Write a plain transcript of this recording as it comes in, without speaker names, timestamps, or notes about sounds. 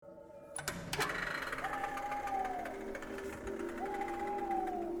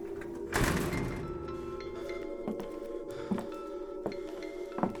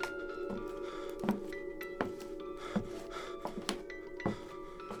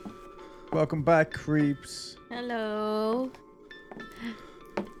Welcome back, creeps. Hello.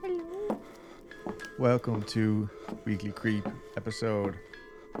 Hello. Welcome to Weekly Creep, episode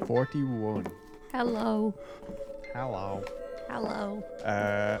 41. Hello. Hello. Hello.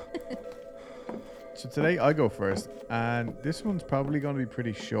 So today I go first, and this one's probably going to be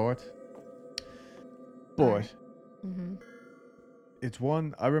pretty short, but Alright. it's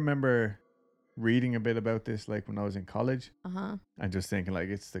one I remember reading a bit about this like when I was in college Uh-huh. and just thinking like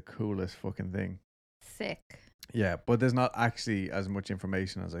it's the coolest fucking thing. Sick. Yeah, but there's not actually as much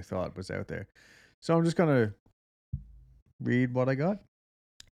information as I thought was out there. So I'm just going to read what I got.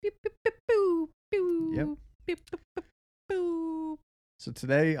 Beep, beep, beep, boo, boo. Yep. Beep, beep, beep, boo. So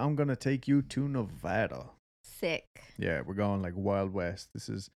today I'm going to take you to Nevada. Sick. Yeah, we're going like Wild West. This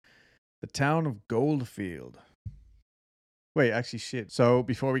is the town of Goldfield. Wait, actually, shit. So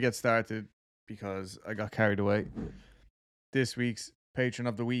before we get started, because I got carried away, this week's patron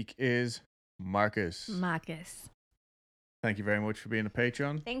of the week is Marcus. Marcus. Thank you very much for being a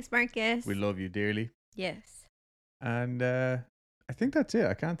patron. Thanks, Marcus. We love you dearly. Yes. And I think that's it.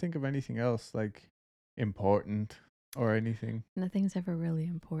 I can't think of anything else like important or anything. Nothing's ever really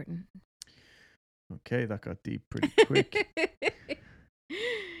important. Okay, that got deep pretty quick.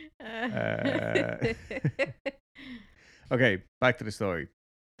 Okay, back to the story.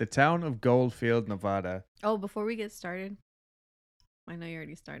 The town of Goldfield, Nevada. Oh, before we get started, I know you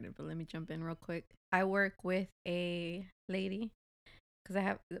already started, but let me jump in real quick. I work with a lady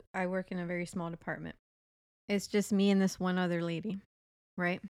because I work in a very small department. It's just me and this one other lady,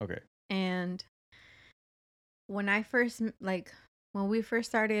 right? Okay. And when we first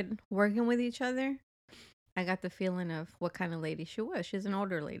started working with each other, I got the feeling of what kind of lady she was. She's an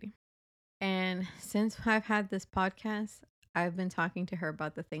older lady. And since I've had this podcast, I've been talking to her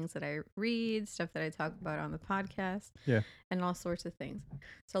about the things that I read, stuff that I talk about on the podcast, Yeah. and all sorts of things.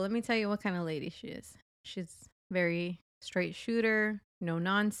 So let me tell you what kind of lady she is. She's very straight shooter, no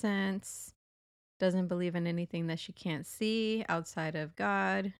nonsense, doesn't believe in anything that she can't see outside of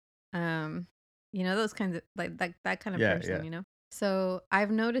God. Those kinds of that kind of person, Yeah. So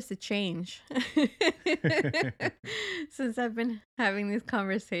I've noticed a change since I've been having these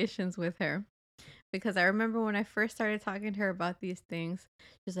conversations with her. Because I remember when I first started talking to her about these things,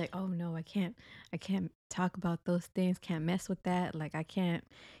 she's like, "Oh no, I can't talk about those things, can't mess with that. Like I can't,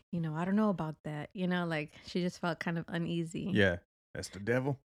 I don't know about that." Like she just felt kind of uneasy. Yeah. That's the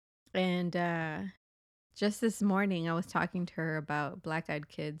devil. And just this morning, I was talking to her about black-eyed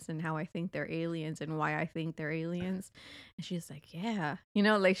kids and how I think they're aliens and why I think they're aliens. And she's like, "Yeah,"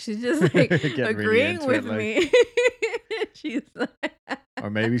 like she's just like agreeing with me. She's like, or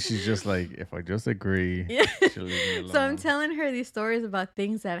maybe she's just like, if I just agree, yeah. she'll leave me alone. So I'm telling her these stories about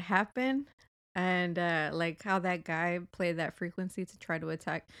things that happen. And like how that guy played that frequency to try to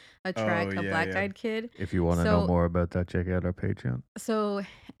attract a black-eyed kid. If you want to know more about that, check out our Patreon. So,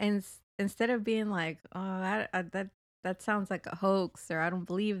 and instead of being like, "Oh, that sounds like a hoax," or "I don't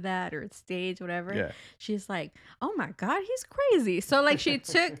believe that," or "it's staged," whatever, Yeah. she's like, "Oh my God, he's crazy." So like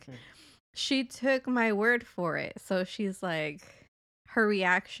she took my word for it. So she's like, her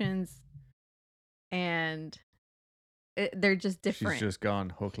reactions and they're just different. She's just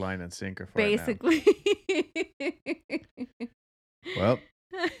gone hook, line, and sinker for basically. it now. Well,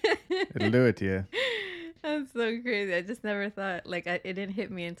 it'll do it to you. That's so crazy. I just never thought, it didn't hit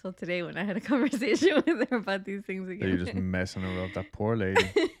me until today when I had a conversation with her about these things again. You're just messing her up, that poor lady.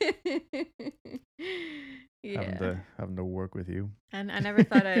 Yeah. Having to work with you. And I never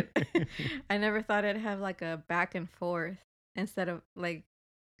thought I'd have like a back and forth instead of like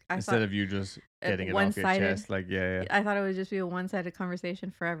instead of you just getting it off your chest, like yeah. I thought it would just be a one-sided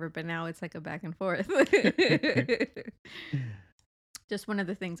conversation forever, but now it's like a back and forth. Just one of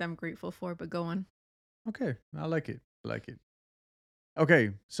the things I'm grateful for, but go on. Okay, I like it.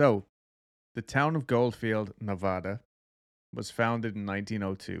 Okay, so the town of Goldfield, Nevada, was founded in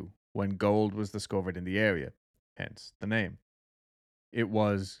 1902 when gold was discovered in the area, hence the name. It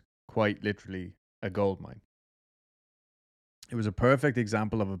was quite literally a gold mine. It was a perfect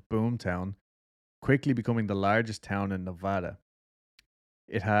example of a boom town, quickly becoming the largest town in Nevada.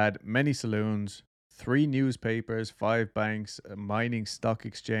 It had many saloons, 3 newspapers, 5 banks, a mining stock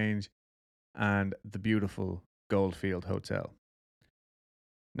exchange, and the beautiful Goldfield Hotel.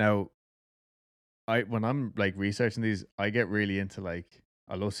 Now, when I'm like researching these, I get really into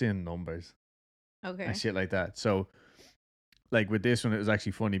I love seeing numbers and shit like that. So, like with this one, it was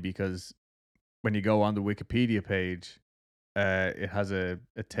actually funny because when you go on the Wikipedia page, it has a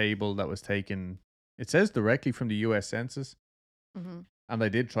table that was taken. It says directly from the U.S. Census, Mm-hmm. and I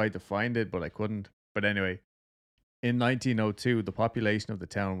did try to find it, but I couldn't. But anyway, In 1902, the population of the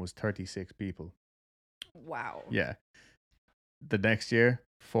town was 36 people. Wow. Yeah. The next year,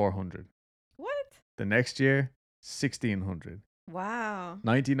 400. What? The next year, 1600. Wow.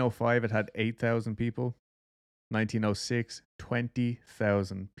 1905, it had 8,000 people. 1906,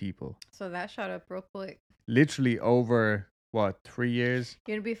 20,000 people. So that shot up real quick. Literally over, what, 3 years?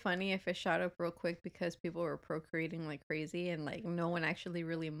 It'd be funny if it shot up real quick because people were procreating like crazy and like no one actually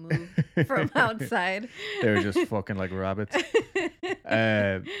really moved from outside. They were just fucking like rabbits.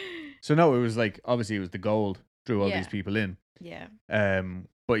 So no, it was like, obviously it was the gold drew all Yeah. these people in. Yeah.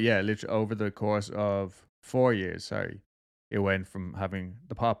 But yeah, literally over the course of 4 years, it went from having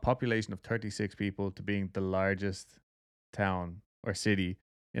the population of 36 people to being the largest town or city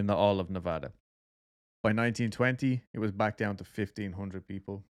in the all of Nevada. By 1920, it was back down to 1,500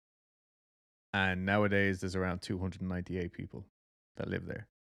 people. And nowadays, there's around 298 people that live there.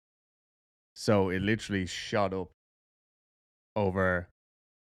 So it literally shot up over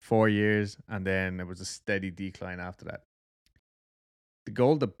 4 years, and then there was a steady decline after that. The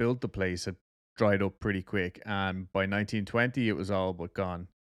gold that built the place had dried up pretty quick, and by 1920, it was all but gone.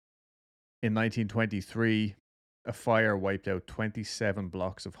 In 1923, a fire wiped out 27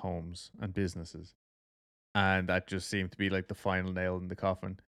 blocks of homes and businesses. And that just seemed to be like the final nail in the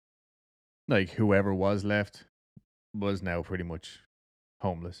coffin. Like, whoever was left was now pretty much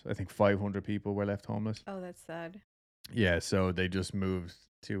homeless. I think 500 people were left homeless. Oh, that's sad. Yeah, so they just moved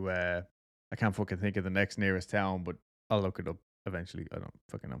to, I can't fucking think of the next nearest town, but I'll look it up eventually. I don't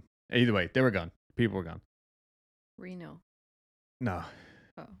fucking know. Either way, they were gone. People were gone. Reno. No.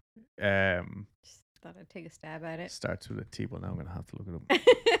 Oh. Just thought I'd take a stab at it. Starts with a T, but now I'm gonna have to look it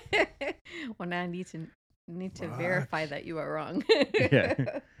up. Well, now I need to verify that you are wrong.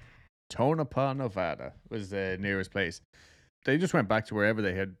 Yeah. Tonopah, Nevada was the nearest place. They just went back to wherever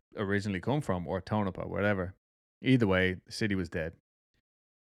they had originally come from, or Tonopah, whatever. Either way, the city was dead.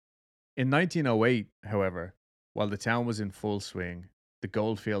 In 1908, however, while the town was in full swing, the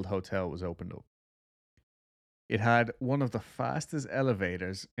Goldfield Hotel was opened up. It had one of the fastest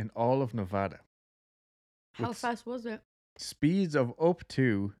elevators in all of Nevada. How fast was it? Speeds of up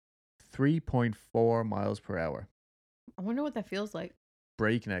to 3.4 miles per hour. I wonder what that feels like.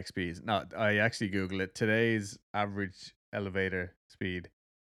 Breakneck speeds. No, I actually Googled it. Today's average elevator speed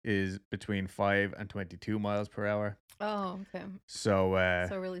is between 5 and 22 miles per hour. Oh, okay. So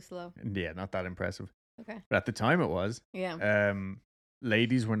really slow. Yeah, not that impressive. Okay. But at the time it was. Yeah.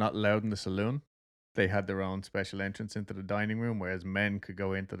 Ladies were not allowed in the saloon. They had their own special entrance into the dining room, whereas men could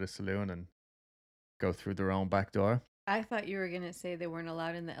go into the saloon and go through their own back door. I thought you were going to say they weren't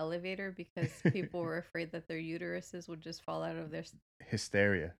allowed in the elevator because people were afraid that their uteruses would just fall out of their...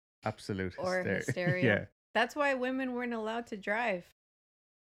 Hysteria. Absolute hysteria. Or hysteria. Yeah. That's why women weren't allowed to drive.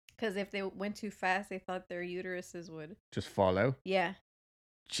 Because if they went too fast, they thought their uteruses would... Just fall out? Yeah.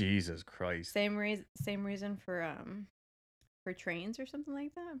 Jesus Christ. Same reason for trains or something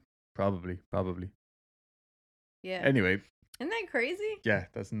like that? Probably. Yeah. Anyway. Isn't that crazy? Yeah,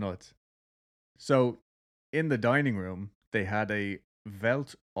 that's nuts. So, in the dining room, they had a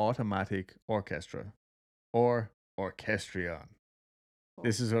Velt automatic orchestra, or orchestrion. Cool.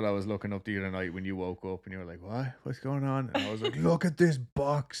 This is what I was looking up the other night when you woke up and you were like, "What? What's going on?" And I was like, "Look at this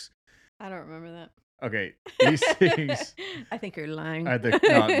box." I don't remember that. Okay, these things. I think you're lying.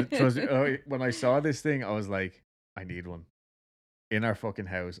 When I saw this thing, I was like, "I need one in our fucking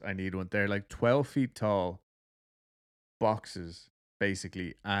house. I need one." They're like 12 feet tall boxes,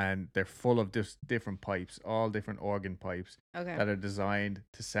 basically, and they're full of different pipes, all different organ pipes that are designed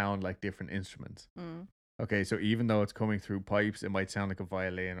to sound like different instruments. Okay, so even though it's coming through pipes, it might sound like a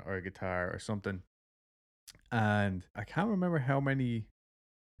violin or a guitar or something. And I can't remember how many.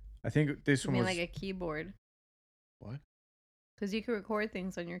 I think this one was like a keyboard. What? Because you can record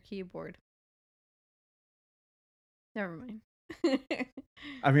things on your keyboard. Never mind.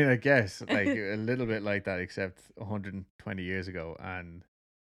 I mean, I guess like a little bit like that, except 120 years ago, and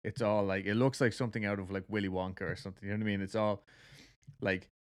it's all like, it looks like something out of like Willy Wonka or something. You know what I mean? It's all like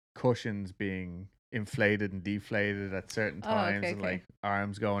cushions being inflated and deflated at certain times, and like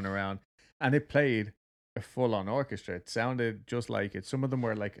arms going around, and it played a full-on orchestra. It sounded just like it. Some of them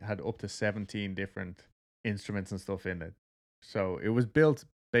were like had up to 17 different instruments and stuff in it, so it was built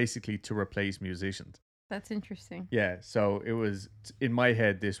basically to replace musicians. That's interesting. Yeah, so it was, in my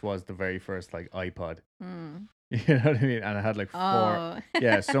head, this was the very first like iPod. You know what I mean? And it had like 4.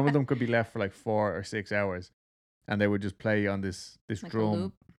 Yeah, some of them could be left for like 4 or 6 hours, and they would just play on this like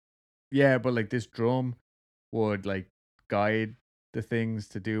drum. Yeah, but like this drum would like guide the things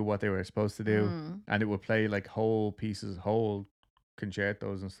to do what they were supposed to do, and it would play like whole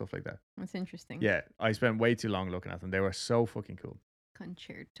concertos and stuff like that. That's interesting. Yeah, I spent way too long looking at them. They were so fucking cool.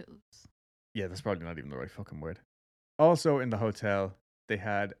 Concertos. Yeah, that's probably not even the right fucking word. Also in the hotel, they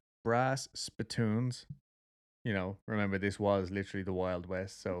had brass spittoons. You know, remember this was literally the Wild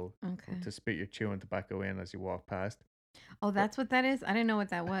West, so Okay. to spit your chewing tobacco in as you walk past. Oh, that's what that is? I didn't know what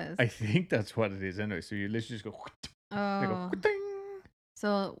that was. I think that's what it is anyway. So you literally just go, they go, Oh.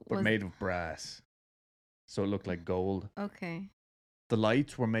 So but was made of brass. So it looked like gold. okay. The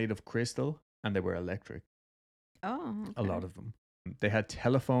lights were made of crystal and they were electric. Oh, A okay. lot of them. They had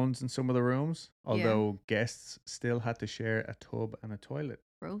telephones in some of the rooms, Yeah. although guests still had to share a tub and a toilet.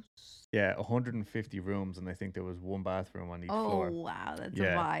 Gross. Yeah, 150 rooms, and I think there was one bathroom on each Oh, floor. wow. That's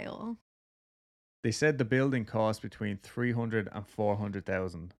Yeah. vile. They said the building cost between 300 and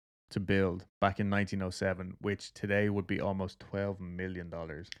 400,000 to build back in 1907, which today would be almost $12 million.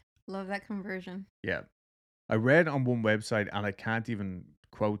 Love that conversion. Yeah. I read on one website, and I can't even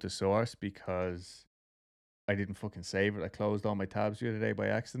quote the source because I didn't fucking save it. I closed all my tabs the other day by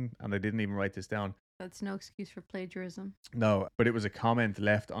accident, and I didn't even write this down. That's no excuse for plagiarism. No, but it was a comment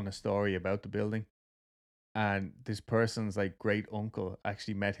left on a story about the building. And this person's like great uncle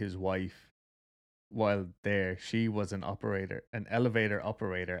actually met his wife while there. She was an operator, an elevator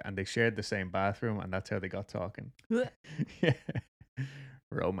operator, and they shared the same bathroom, and that's how they got talking. Yeah.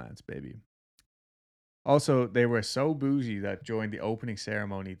 Romance, baby. Also, they were so bougie that during the opening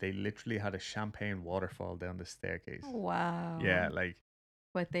ceremony, they literally had a champagne waterfall down the staircase. Wow. Yeah, like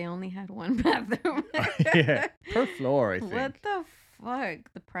But they only had one bathroom. yeah, per floor, I think. What the fuck?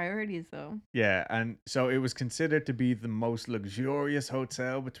 The priorities, though. Yeah, and so it was considered to be the most luxurious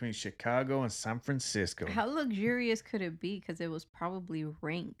hotel between Chicago and San Francisco. How luxurious could it be? Because it was probably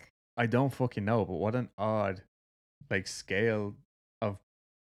rank. I don't fucking know, but what an odd like scale of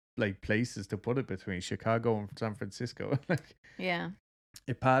like places to put it between Chicago and San Francisco. Like, Yeah.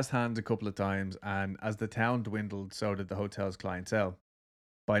 it passed hands a couple of times, and as the town dwindled, so did the hotel's clientele.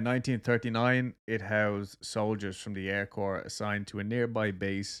 By 1939, it housed soldiers from the Air Corps assigned to a nearby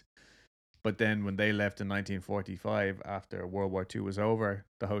base. But then when they left in 1945, after World War II was over,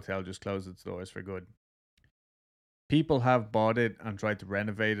 the hotel just closed its doors for good. People have bought it and tried to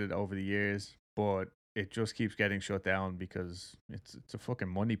renovate it over the years, but it just keeps getting shut down because it's a fucking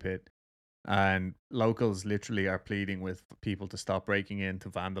money pit. And locals literally are pleading with people to stop breaking in to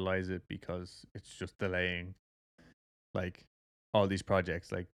vandalize it because it's just delaying like all these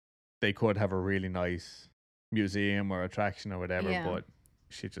projects. Like they could have a really nice museum or attraction or whatever, Yeah. but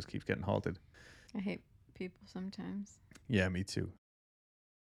shit just keeps getting halted. I hate people sometimes. Yeah, me too.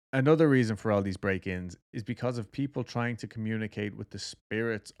 Another reason for all these break-ins is because of people trying to communicate with the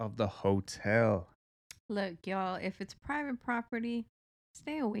spirits of the hotel. Look, y'all, if it's private property,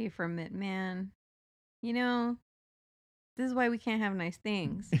 stay away from it, man. You know, this is why we can't have nice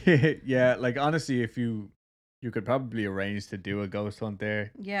things. Yeah, like honestly, if you could probably arrange to do a ghost hunt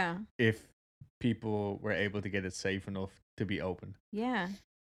there Yeah. if people were able to get it safe enough to be open. Yeah.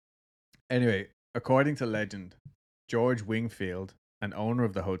 Anyway, according to legend, George Wingfield, an owner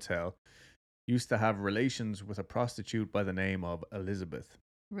of the hotel, used to have relations with a prostitute by the name of Elizabeth.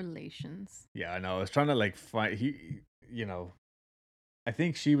 Relations. Yeah, I know. I was trying to like find you know, I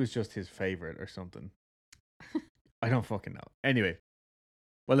think she was just his favorite or something. I don't fucking know. Anyway,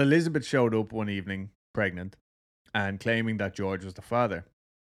 well, Elizabeth showed up one evening, pregnant, and claiming that George was the father.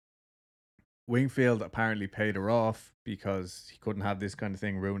 Wingfield apparently paid her off because he couldn't have this kind of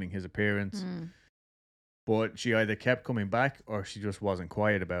thing ruining his appearance. But she either kept coming back or she just wasn't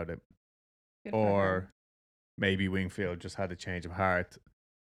quiet about it. Good for Or her. maybe Wingfield just had a change of heart.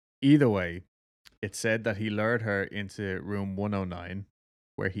 Either way, it said that he lured her into room 109,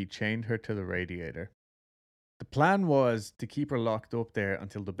 where he chained her to the radiator. The plan was to keep her locked up there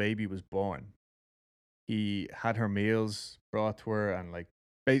until the baby was born. He had her meals brought to her and like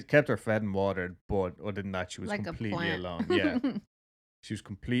kept her fed and watered, but other than that, she was Like a completely plant. alone. Yeah, she was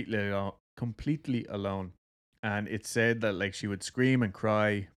completely alone. And it said that like she would scream and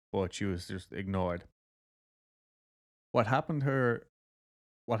cry, but she was just ignored. What happened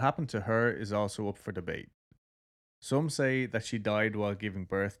to her is also up for debate. Some say that she died while giving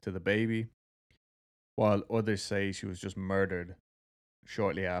birth to the baby, while others say she was just murdered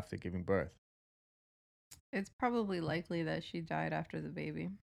shortly after giving birth. It's probably likely that she died after the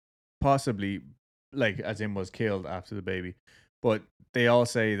baby. Possibly, like, as in was killed after the baby. But they all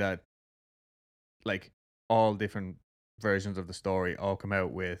say that, like, all different versions of the story all come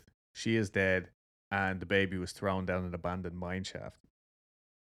out with she is dead and the baby was thrown down an abandoned mine shaft,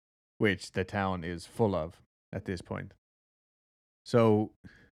 which the town is full of at this point. So,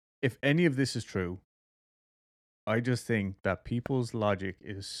 if any of this is true, I just think that people's logic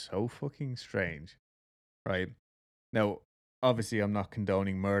is so fucking strange, right? Now, obviously, I'm not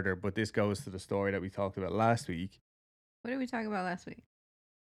condoning murder, but this goes to the story that we talked about last week. What did we talk about last week?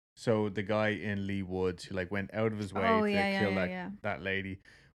 So the guy in Lee Woods who like went out of his way Oh, to yeah, yeah, kill yeah, yeah. that lady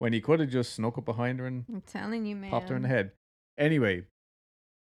when he could have just snuck up behind her and I'm telling you, popped her in the man. head. Anyway,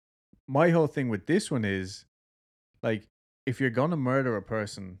 my whole thing with this one is like if you're gonna murder a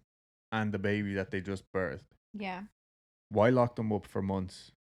person and the baby that they just birthed, Yeah. why lock them up for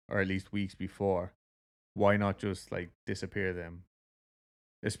months or at least weeks before? Why not just like disappear them?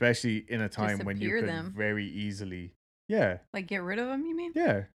 Especially in a time when you Disappear could them. very easily, yeah, Like, get rid of them, you mean?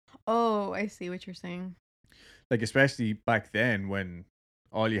 yeah, Oh, I see what you're saying. like especially back then when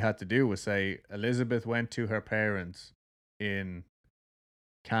all you had to do was say Elizabeth went to her parents in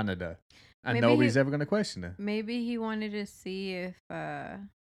Canada, and Maybe he nobody's ever going to question it. maybe he wanted to see if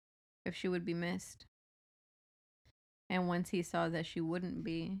she would be missed. And once he saw that she wouldn't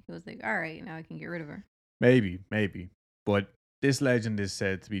be, he was like, "All right, now I can get rid of her." Maybe, but this legend is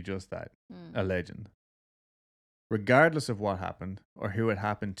said to be just that, a Mm. legend. Regardless of what happened or who it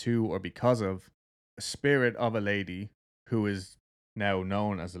happened to or because of, a spirit of a lady who is now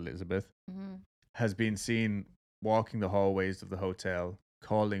known as Elizabeth Mhm. has been seen walking the hallways of the hotel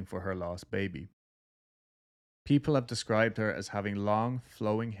calling for her lost baby. People have described her as having long,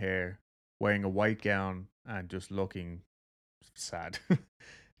 flowing hair, wearing a white gown, and just looking sad,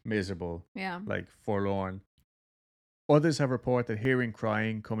 miserable, Yeah. like forlorn. Others have reported hearing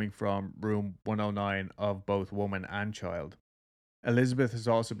crying coming from room 109 of both woman and child. Elizabeth has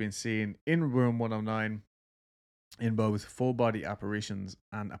also been seen in room 109 in both full body apparitions,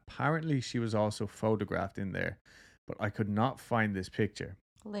 and apparently she was also photographed in there, but I could not find this picture.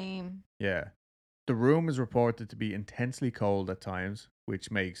 Lame. Yeah. The room is reported to be intensely cold at times,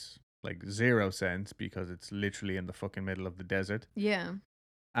 which makes like zero sense because it's literally in the fucking middle of the desert. Yeah.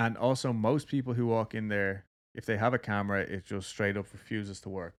 And also, most people who walk in there, if they have a camera, it just straight up refuses to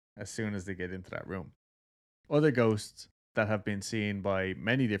work as soon as they get into that room. Other ghosts that have been seen by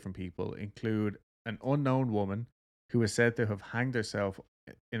many different people include an unknown woman who is said to have hanged herself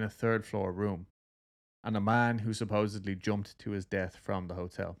in a third floor room, and a man who supposedly jumped to his death from the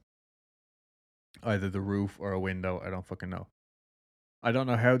hotel. Either the roof or a window, I don't fucking know. I don't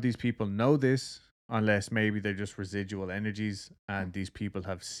know how these people know this, unless maybe they're just residual energies and these people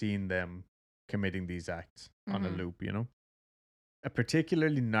have seen them committing these acts on a Mhm. loop, you know? A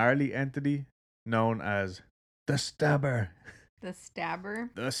particularly gnarly entity known as the Stabber. The stabber.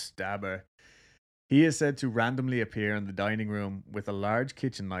 The Stabber. He is said to randomly appear in the dining room with a large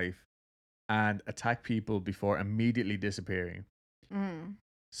kitchen knife and attack people before immediately disappearing. Mm.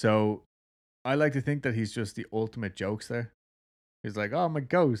 So I like to think that he's just the ultimate jokester. He's like, oh, I'm a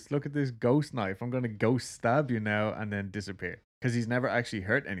ghost. Look at this ghost knife. I'm going to ghost stab you now and then disappear. Because he's never actually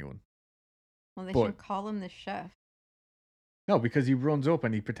hurt anyone. Well, they But should call him the chef. no, because he runs up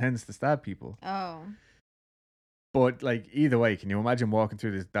and he pretends to stab people. Oh. But like either way, can you imagine walking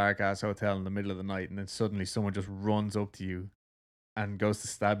through this dark ass hotel in the middle of the night and then suddenly someone just runs up to you and goes to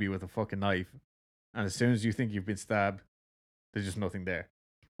stab you with a fucking knife? And as soon as you think you've been stabbed, there's just nothing there.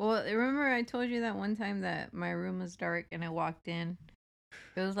 Well, remember I told you that one time that my room was dark and I walked in.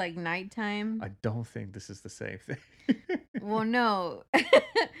 It was like nighttime. I don't think this is the same thing. Well, no.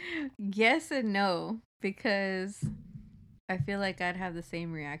 Yes and no, because I feel like I'd have the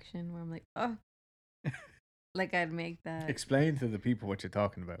same reaction where I'm like, oh, like I'd make that. Explain to the people what you're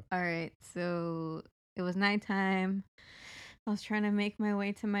talking about. All right, so it was nighttime. I was trying to make my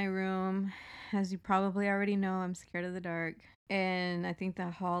way to my room. As you probably already know, I'm scared of the dark. And I think the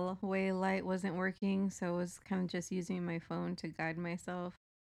hallway light wasn't working, so I was kind of just using my phone to guide myself.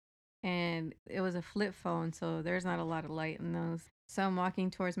 And it was a flip phone, so there's not a lot of light in those. So I'm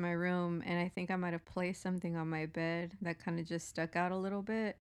walking towards my room, and I think I might have placed something on my bed that kind of just stuck out a little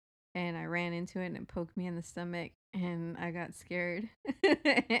bit. And I ran into it and it poked me in the stomach, and I got scared. Because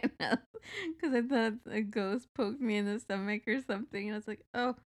I thought a ghost poked me in the stomach or something. And I was like,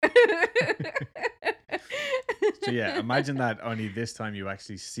 oh. So yeah, imagine that only this time you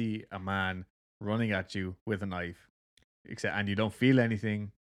actually see a man running at you with a knife, except and you don't feel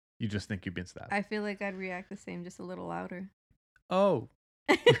anything. You just think you've been stabbed. I feel like I'd react the same, just a little louder. Oh.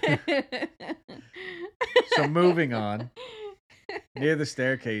 So moving on, near the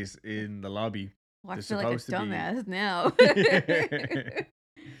staircase in the lobby, Well, I there's feel like a supposed to be. dumbass now.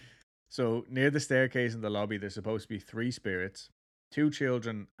 So near the staircase in the lobby, there's supposed to be 3 spirits, 2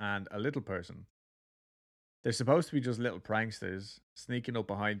 children, and a little person. They're supposed to be just little pranksters sneaking up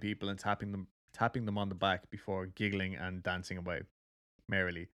behind people and tapping them on the back before giggling and dancing away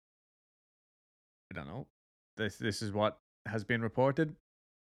merrily. I don't know. This is what has been reported.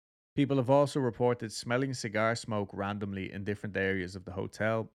 People have also reported smelling cigar smoke randomly in different areas of the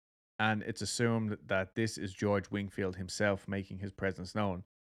hotel, and it's assumed that this is George Wingfield himself making his presence known.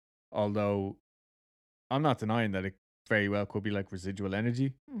 Although I'm not denying that it very well could be like residual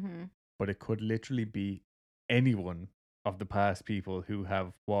energy, Mm-hmm. but it could literally be anyone of the past people who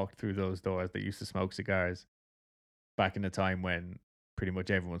have walked through those doors that used to smoke cigars back in the time when pretty much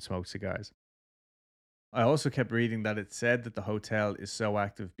everyone smoked cigars. I also kept reading that it said that the hotel is so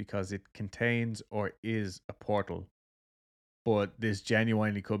active because it contains or is a portal. But this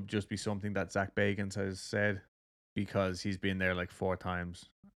genuinely could just be something that Zach Bagans has said because he's been there like 4 times,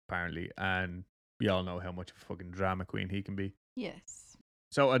 apparently. And we all know how much of a fucking drama queen he can be. Yes.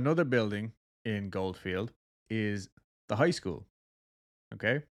 So, another building in Goldfield is the high school.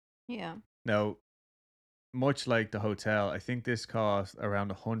 Okay. Yeah. Now, much like the hotel, I think this cost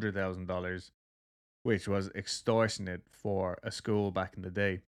around $100,000, which was extortionate for a school back in the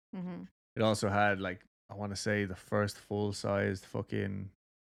day. Mm-hmm. It also had like I want to say the first full sized fucking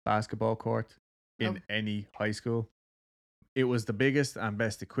basketball court Oh, in any high school. It was the biggest and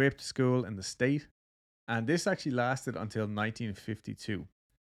best equipped school in the state, and this actually lasted until 1952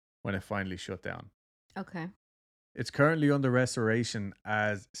 when it finally shut down. okay. It's currently under restoration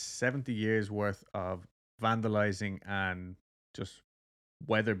as 70 years worth of vandalizing and just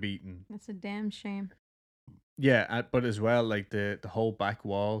weather beaten. That's a damn shame. Yeah, but as well, like the whole back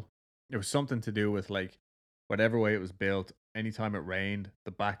wall, it was something to do with like whatever way it was built. Anytime it rained,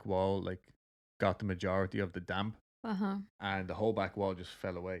 the back wall like got the majority of the damp, Uh-huh. and the whole back wall just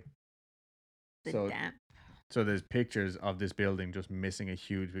fell away. The So, damp. so there's pictures of this building just missing a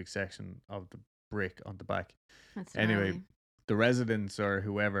huge big section of the brick on the back. That's Anyway, gnarly. the residents or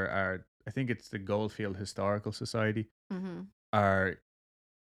whoever are, I think it's the Goldfield Historical Society, Mm-hmm. are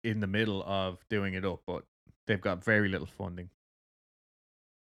in the middle of doing it up, but they've got very little funding.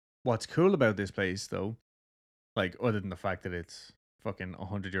 What's cool about this place, though, like other than the fact that it's fucking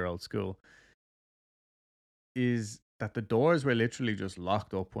 100-year-old school, is that the doors were literally just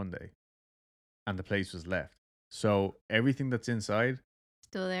locked up one day and the place was left. So everything that's inside,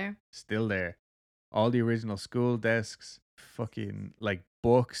 Still there? still there. All the original school desks, fucking like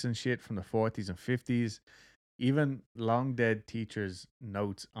books and shit from the 40s and 50s, even long dead teachers'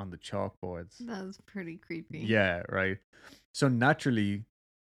 notes on the chalkboards. That was pretty creepy. Yeah, right. So naturally,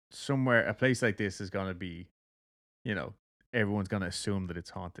 somewhere, a place like this is going to be, you know, everyone's going to assume that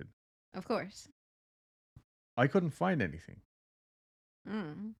it's haunted. Of course. I couldn't find anything.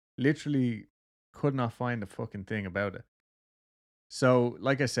 Mm. Literally could not find a fucking thing about it. So,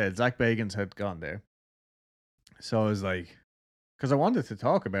 like I said, Zach Bagans had gone there. So I was like, because I wanted to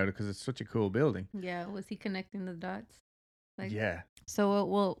talk about it because it's such a cool building. Yeah. Was he connecting the dots? Like, Yeah.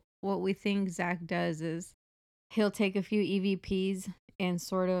 so what we think Zach does is he'll take a few EVPs and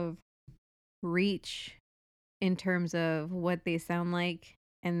sort of reach in terms of what they sound like,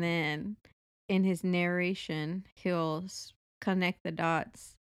 and then in his narration he'll connect the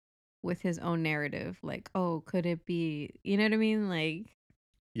dots with his own narrative. Like, oh, could it be? You know what I mean? Like,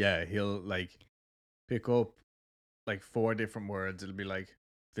 Yeah. He'll like pick up like 4 different words. It'll be like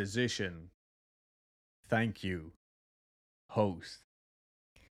physician, thank you, host.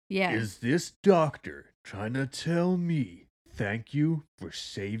 yeah, Is this doctor trying to tell me thank you for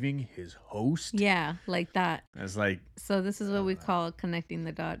saving his host? yeah, like that. It's like, So this is what we call connecting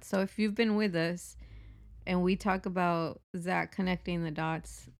the dots. So if you've been with us and we talk about Zach connecting the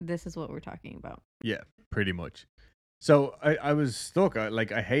dots, this is what we're talking about. yeah, pretty much. So I was stuck.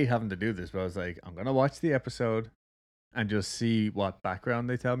 I hate having to do this, but I was like, I'm going to watch the episode and just see what background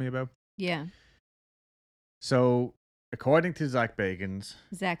they tell me about. Yeah. So, according to Zach Bagans,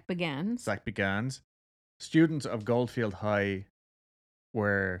 Zach begans. students of Goldfield High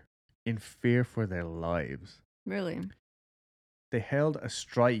were in fear for their lives. Really? They held a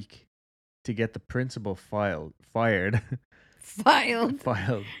strike to get the principal fired. Filed.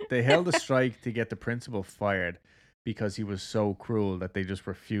 Filed. They held a strike to get the principal fired because he was so cruel that they just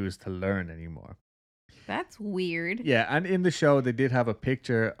refused to learn anymore. That's weird. Yeah, and in the show they did have a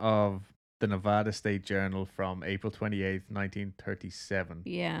picture of the Nevada State Journal from April 28th, 1937.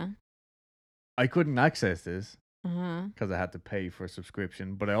 Yeah. I couldn't access this Uh-huh. because I had to pay for a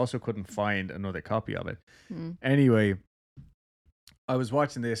subscription, but I also couldn't find another copy of it. Hmm. Anyway, I was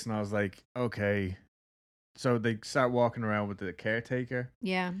watching this and I was like, okay. So they start walking around with the caretaker,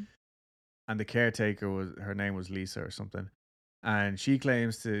 Yeah. and the caretaker her name was Lisa or something. And she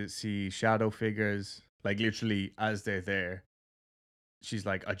claims to see shadow figures, like literally as they're there. She's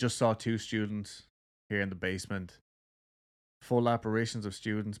like, I just saw 2 students here in the basement. Full apparitions of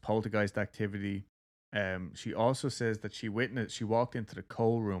students, poltergeist activity. She also says that she walked into the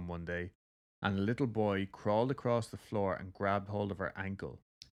coal room one day and a little boy crawled across the floor and grabbed hold of her ankle,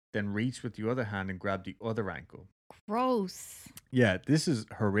 then reached with the other hand and grabbed the other ankle. Gross. Yeah, this is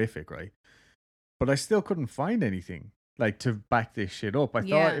horrific, right? But I still couldn't find anything like to back this shit up. I thought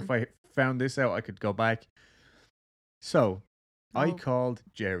Yeah. if I found this out, I could go back. So I Oh. called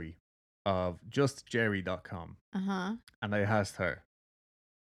Jerry of justjerry.com Uh-huh. and I asked her.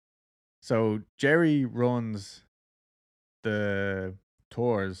 So Jerry runs the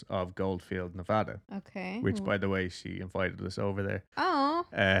tours of Goldfield, Nevada, Okay. which, by the way, she invited us over there. Oh.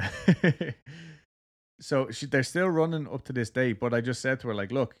 Uh, so they're still running up to this day, but I just said to her,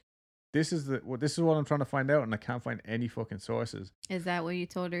 like, look, this is what I'm trying to find out, and I can't find any fucking sources. Is that what you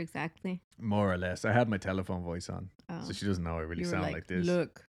told her exactly? More or less. I had my telephone voice on, Oh. so she doesn't know I really You were sound like this.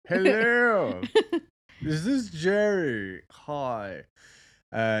 Look. Hello. Is this Jerry? Hi.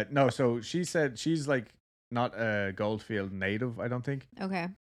 No, so she said she's like not a Goldfield native, I don't think. Okay.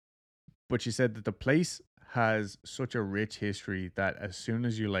 But she said that the place has such a rich history that as soon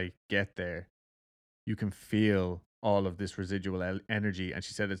as you like get there, you can feel all of this residual energy. And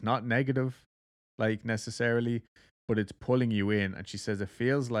she said it's not negative, like necessarily, but it's pulling you in. And she says it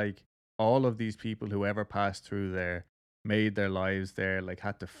feels like all of these people who ever passed through there, made their lives there, like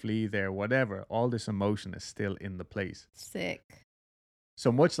had to flee there, whatever, all this emotion is still in the place. Sick.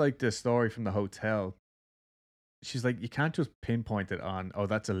 So much like the story from the hotel, she's like, you can't just pinpoint it on, oh,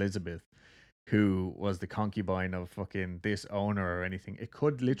 that's Elizabeth, who was the concubine of fucking this owner or anything. It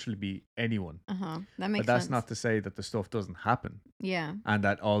could literally be anyone. That But makes that's sense. not to say that the stuff doesn't happen Yeah. and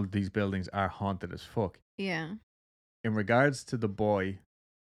that all these buildings are haunted as fuck. Yeah. In regards to the boy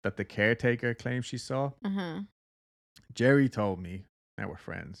that the caretaker claims she saw, Jerry told me, now we're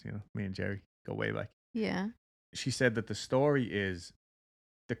friends, you know, me and Jerry go way back. Yeah. She said that the story is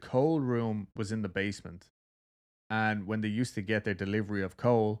the coal room was in the basement. And when they used to get their delivery of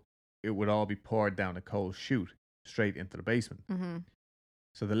coal, it would all be poured down a coal chute straight into the basement.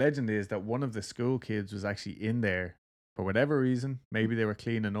 So the legend is that one of the school kids was actually in there for whatever reason. Maybe they were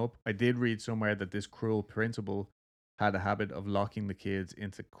cleaning up. I did read somewhere that this cruel principal had a habit of locking the kids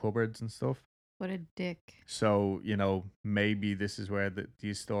into cupboards and stuff. What a dick. So, you know, maybe this is where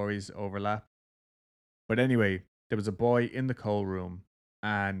these stories overlap. But anyway, there was a boy in the coal room,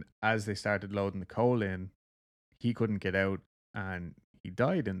 and as they started loading the coal in, he couldn't get out and he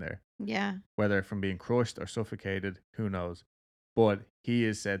died in there. Yeah. Whether from being crushed or suffocated, who knows. But he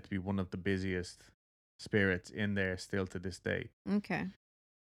is said to be one of the busiest spirits in there still to this day. Okay.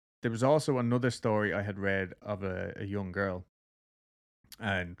 There was also another story I had read of a young girl.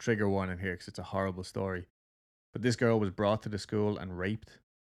 And trigger warning here because it's a horrible story. But this girl was brought to the school and raped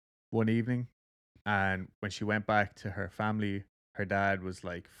one evening. And when she went back to her family, her dad was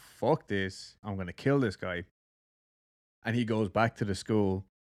like, fuck this, I'm going to kill this guy. And he goes back to the school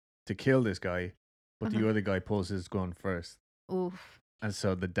to kill this guy, but the other guy pulls his gun first. Oof. And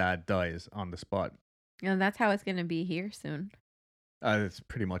so the dad dies on the spot. That's how it's going to be here soon. It's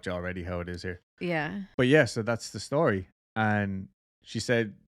pretty much already how it is here. Yeah. But yeah, so that's the story. And she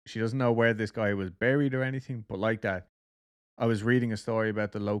said she doesn't know where this guy was buried or anything, but like that, I was reading a story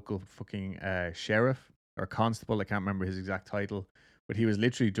about the local fucking sheriff or constable. I can't remember his exact title, but he was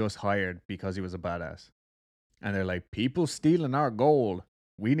literally just hired because he was a badass. And they're like, people stealing our gold.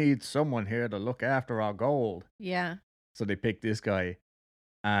 We need someone here to look after our gold. Yeah. So they picked this guy,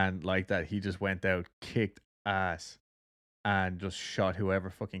 and like that, he just went out, kicked ass, and just shot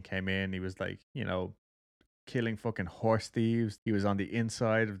whoever fucking came in. He was like, you know, killing fucking horse thieves. He was on the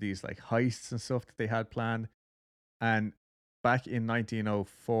inside of these like heists and stuff that they had planned. And back in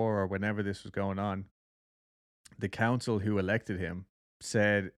 1904 or whenever this was going on, the council who elected him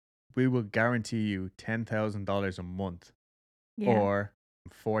said, we will guarantee you $10,000 a month or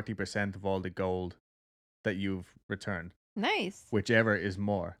 40% of all the gold that you've returned. Nice. Whichever is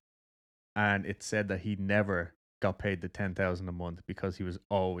more. And it said that he never got paid the $10,000 a month because he was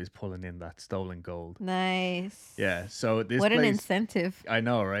always pulling in that stolen gold. Nice. Yeah. So this What place, an incentive. I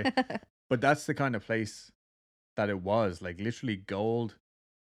know, right? But that's the kind of place that it was. Like literally gold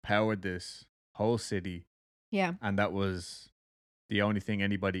powered this whole city. Yeah. And that was the only thing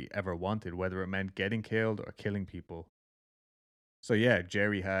anybody ever wanted, whether it meant getting killed or killing people. So yeah,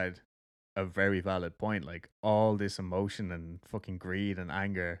 Jerry had a very valid point. Like all this emotion and fucking greed and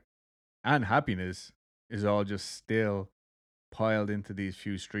anger and happiness is all just still piled into these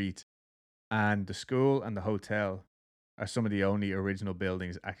few streets. And the school and the hotel are some of the only original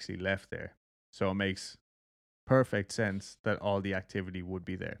buildings actually left there. So it makes perfect sense that all the activity would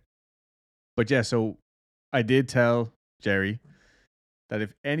be there. But yeah, so I did tell Jerry that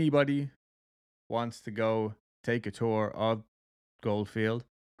if anybody wants to go take a tour of Goldfield,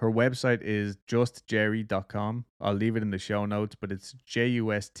 her website is justjerry.com. I'll leave it in the show notes, but it's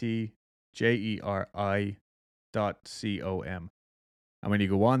JUSTJERI.com. And when you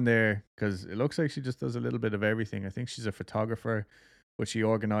go on there, because it looks like she just does a little bit of everything. I think she's a photographer, but she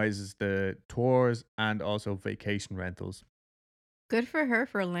organizes the tours and also vacation rentals. Good for her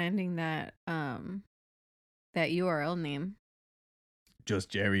for landing that that URL name.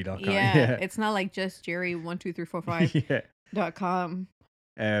 JustJerry.com. Yeah, it's not like just Jerry12345.com.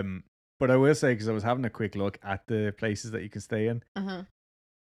 Yeah. But I will say, because I was having a quick look at the places that you can stay in,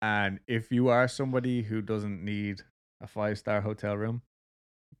 and if you are somebody who doesn't need a 5-star hotel room,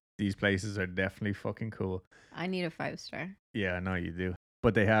 these places are definitely fucking cool. I need a 5-star. Yeah, I know you do.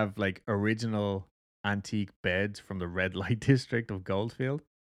 But they have like original antique beds from the red light district of Goldfield.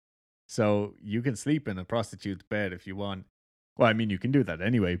 So you can sleep in a prostitute's bed if you want. Well, I mean, you can do that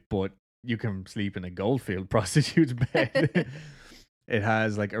anyway, but you can sleep in a Goldfield prostitute's bed. It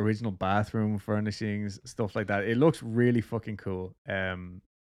has like original bathroom furnishings, stuff like that. It looks really fucking cool. And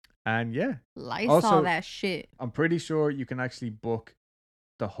yeah. Lysol Also, that shit. I'm pretty sure you can actually book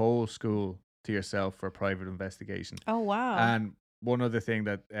the whole school to yourself for a private investigation. Oh, wow. And one other thing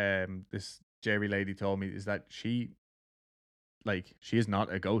that this Jerry lady told me is that she is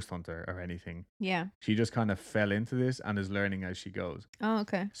not a ghost hunter or anything. Yeah. She just kind of fell into this and is learning as she goes. Oh,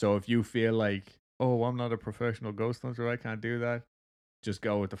 okay. So if you feel like, oh, I'm not a professional ghost hunter, I can't do that, just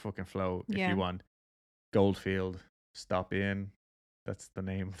go with the fucking flow. If you want Goldfield, stop in. That's the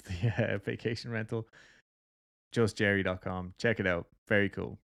name of the vacation rental. JustJerry.com. Check it out. Very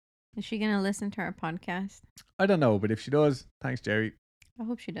cool. Is she going to listen to our podcast? I don't know, but if she does, thanks, Jerry. I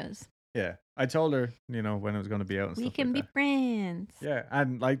hope she does. Yeah. I told her, when it was going to be out and stuff. We can be friends. Yeah.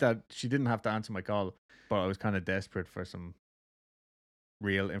 And like that, she didn't have to answer my call, but I was kind of desperate for some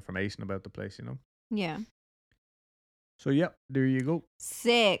real information about the place, Yeah. So, yeah, there you go.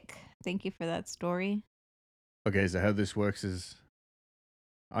 Sick. Thank you for that story. Okay, so how this works is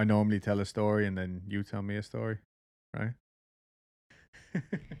I normally tell a story and then you tell me a story, right?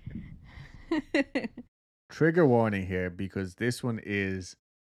 Trigger warning here, because this one is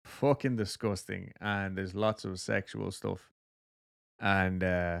fucking disgusting and there's lots of sexual stuff. And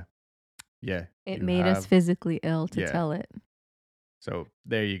yeah. It made us physically ill to tell it. So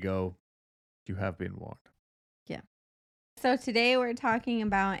there you go. You have been warned. Yeah. So today we're talking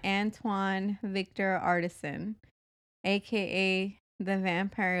about Antoine Victor Artisan, aka the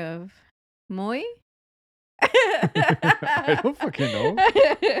Vampire of Muy. I don't fucking know.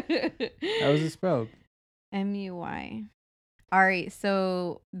 How is it spelled? Muy. All right,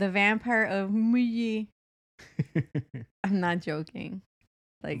 so the Vampire of Muy. I'm not joking.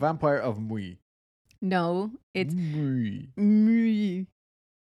 Like Vampire of Muy. No, it's Muy. Muy.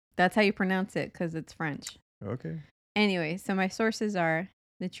 That's how you pronounce it because it's French. Okay. Anyway, so my sources are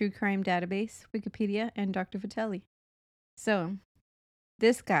the True Crime Database, Wikipedia, and Dr. Vitelli. So,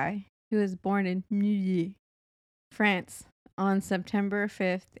 this guy, who was born in Muy, France, on September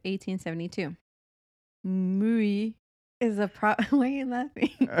 5th, 1872. Muy is a Why are you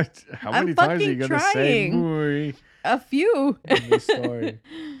laughing? How many times are you going to say Muy? A few. In this story.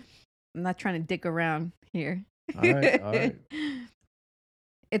 I'm not trying to dick around here. All right.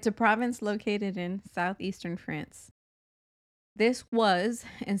 It's a province located in southeastern France. This was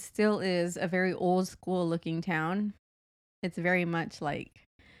and still is a very old school looking town. It's very much like,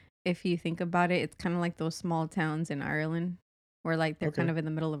 if you think about it, it's kind of like those small towns in Ireland where like they're kind of in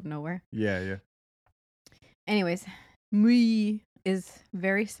the middle of nowhere. Yeah. Anyways, Muy is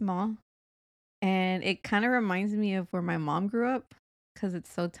very small and it kind of reminds me of where my mom grew up because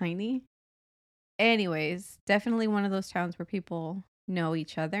it's so tiny. Anyways, definitely one of those towns where people know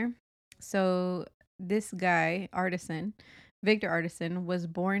each other. So this guy, Victor Artisan, was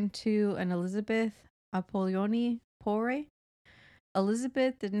born to an Elizabeth Apolloni Porre.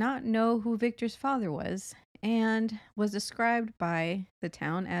 Elizabeth did not know who Victor's father was and was described by the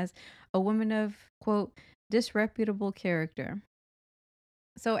town as a woman of, quote, disreputable character.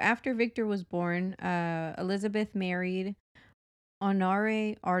 So after Victor was born, Elizabeth married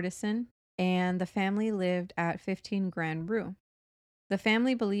Honore Artisan, and the family lived at 15 Grand Rue. The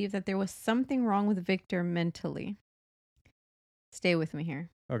family believed that there was something wrong with Victor mentally. Stay with me here.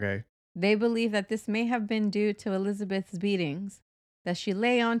 Okay. They believe that this may have been due to Elizabeth's beatings that she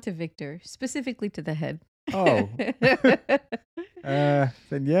lay onto Victor, specifically to the head. Oh.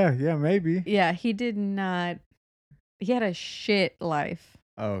 Then yeah, maybe. Yeah, he did not. He had a shit life.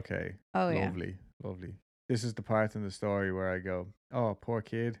 Okay. Oh, Lovely. This is the part in the story where I go, oh, poor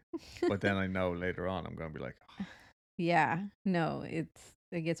kid. But then I know later on I'm going to be like, oh. Yeah, no, it's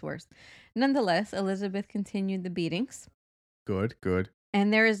it gets worse. Nonetheless, Elizabeth continued the beatings, Good, good.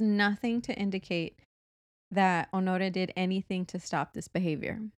 and there is nothing to indicate that Honore did anything to stop this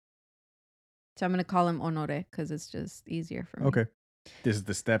behavior. So I'm going to call him Honore because it's just easier for me. Okay. This is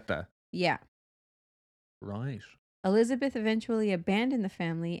the stepdad. Yeah. Right. Elizabeth eventually abandoned the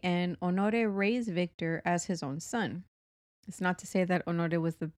family, and Honore raised Victor as his own son. It's not to say that Honore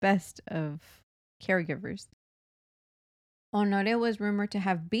was the best of caregivers. Honore was rumored to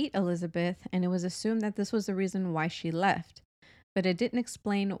have beat Elizabeth, and it was assumed that this was the reason why she left. But it didn't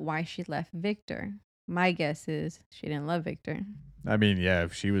explain why she left Victor. My guess is she didn't love Victor. I mean, yeah,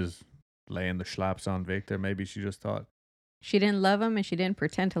 if she was laying the schlaps on Victor, maybe she just thought, She didn't love him, and she didn't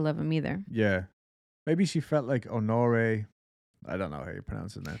pretend to love him either. yeah. Maybe she felt like Honore, I don't know how you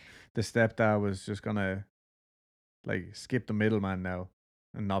pronounce it now. The stepdad was just gonna like skip the middleman now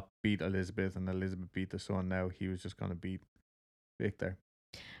and not beat Elizabeth, and Elizabeth beat the son. Now he was just gonna beat Victor.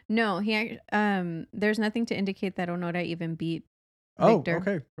 No, there's nothing to indicate that Honore even beat Oh, Victor.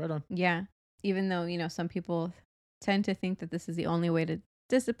 okay, right on. Yeah. Even though, some people tend to think that this is the only way to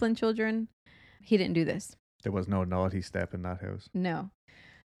discipline children, he didn't do this. There was no naughty step in that house. No.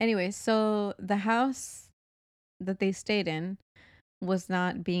 Anyway, so the house that they stayed in was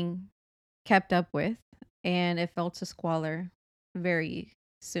not being kept up with, and it fell to squalor very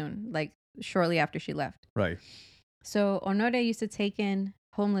soon, like shortly after she left. Right. So Honore used to take in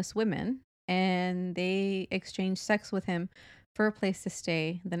homeless women, and they exchanged sex with him for a place to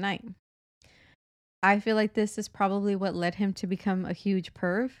stay the night. I feel like this is probably what led him to become a huge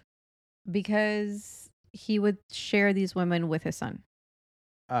perv, because he would share these women with his son.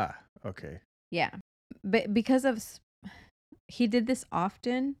 Ah, okay. Yeah. But he did this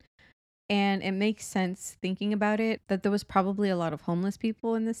often, and it makes sense thinking about it that there was probably a lot of homeless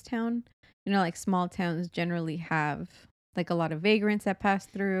people in this town. Like small towns generally have like a lot of vagrants that pass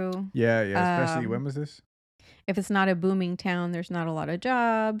through. Yeah, especially when was this? If it's not a booming town, there's not a lot of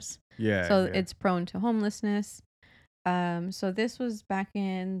jobs. Yeah. So yeah. it's prone to homelessness. So this was back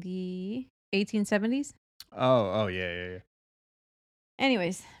in the 1870s. Oh, yeah.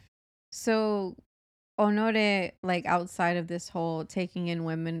 Anyways, so Honore, like outside of this whole taking in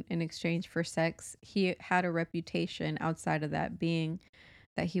women in exchange for sex, he had a reputation outside of that, being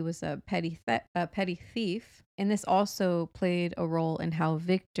that he was a petty thief. And this also played a role in how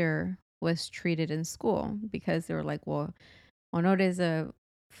Victor was treated in school, because they were like, well, Honore is a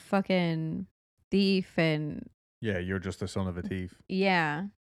fucking thief, and Yeah, you're just the son of a thief. yeah.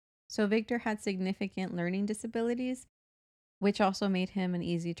 So Victor had significant learning disabilities, which also made him an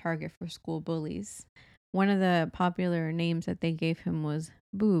easy target for school bullies. One of the popular names that they gave him was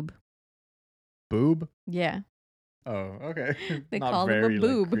Boob. Boob? Yeah. Oh, okay. They Not called him a very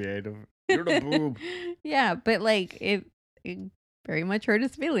boob. creative. You're the boob. Yeah, but like it very much hurt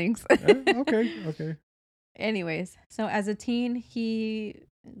his feelings. Okay. Anyways, so as a teen, he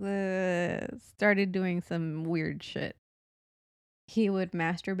started doing some weird shit. He would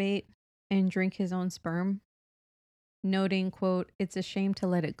masturbate and drink his own sperm, noting, quote, "It's a shame to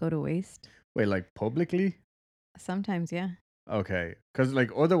let it go to waste." Wait, like publicly? Sometimes, yeah. Okay. Because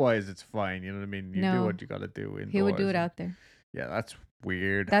like otherwise it's fine. You know what I mean? You do No. what you got to do indoors. He would do it out there. Yeah, that's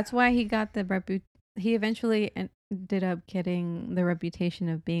weird. That's why he got he eventually ended up getting the reputation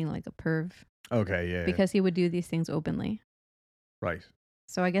of being like a perv, Okay, yeah. because he would do these things openly. Right.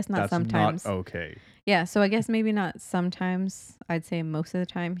 So I guess not That's sometimes. not okay. Yeah, so I guess maybe not sometimes. I'd say most of the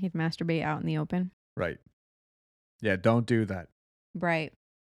time he'd masturbate out in the open. Right. Yeah, don't do that. Right.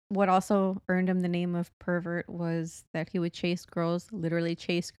 What also earned him the name of pervert was that he would literally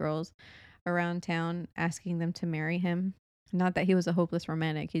chase girls around town, asking them to marry him. Not that he was a hopeless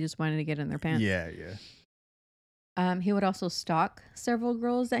romantic. He just wanted to get in their pants. Yeah. He would also stalk several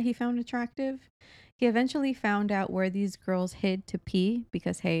girls that he found attractive. He eventually found out where these girls hid to pee,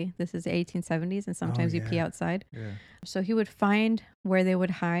 because, hey, this is the 1870s and sometimes you pee outside. Yeah. So he would find where they would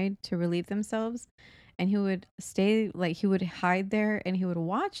hide to relieve themselves, and he would he would hide there and he would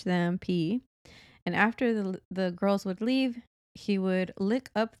watch them pee. And after the girls would leave, he would lick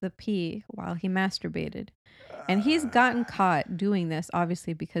up the pee while he masturbated. And he's gotten caught doing this,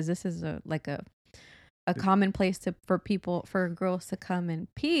 obviously, because this is a common place for girls to come and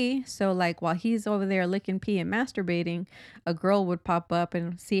pee. So like while he's over there licking pee and masturbating, a girl would pop up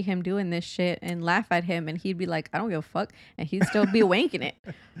and see him doing this shit and laugh at him, and he'd be like, I don't give a fuck, and he'd still be wanking it.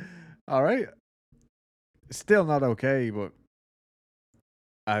 All right. Still not okay, but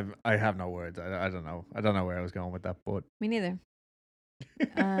I have no words. I don't know. I don't know where I was going with that, but Me neither.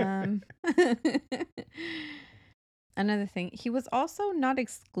 Another thing, he was also not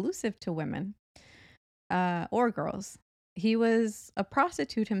exclusive to women or girls. He was a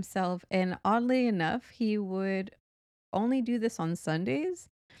prostitute himself, and oddly enough, he would only do this on Sundays.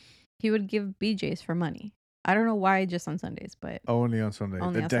 He would give BJs for money. I don't know why just on Sundays, but Only on Sunday.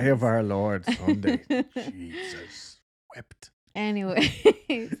 only The on day of Sundays. our Lord, Sunday. Jesus. Wept. Anyways,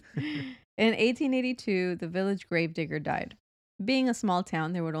 in 1882, the village gravedigger died. Being a small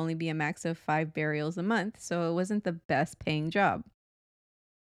town, there would only be a max of 5 burials a month, so it wasn't the best paying job.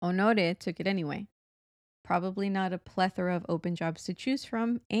 Honore took it anyway. Probably not a plethora of open jobs to choose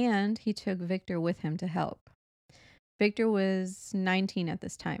from, and he took Victor with him to help. Victor was 19 at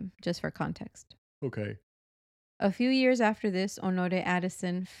this time, just for context. Okay. A few years after this, Honore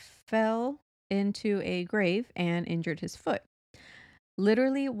Addison fell into a grave and injured his foot.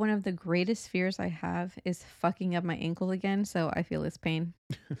 Literally, one of the greatest fears I have is fucking up my ankle again, so I feel his pain.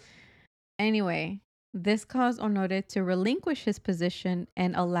 Anyway, this caused Honore to relinquish his position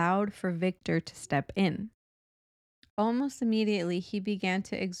and allowed for Victor to step in. Almost immediately, he began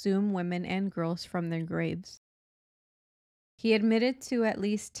to exhume women and girls from their graves. He admitted to at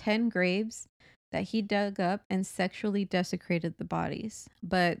least 10 graves that he dug up and sexually desecrated the bodies,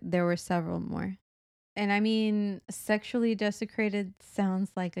 but there were several more. And I mean, sexually desecrated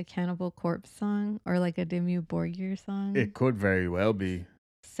sounds like a Cannibal Corpse song or like a Dimmu Borgir song. It could very well be.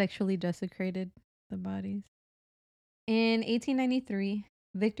 Sexually desecrated the bodies. In 1893,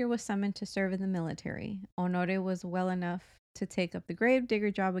 Victor was summoned to serve in the military. Honore was well enough to take up the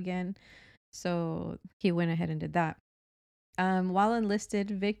gravedigger job again, so he went ahead and did that. While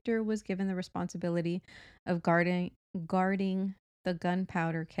enlisted, Victor was given the responsibility of guarding the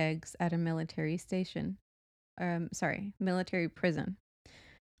gunpowder kegs at a military station. Military prison.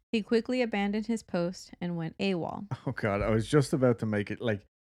 He quickly abandoned his post and went AWOL. Oh God, I was just about to make it like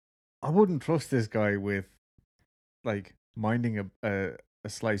I wouldn't trust this guy with like minding a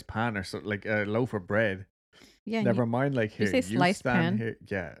sliced pan or something, like a loaf of bread. Yeah, Never mind, like you here, say sliced stand pan? here.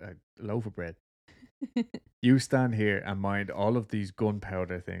 Yeah, a loaf of bread. You stand here and mind all of these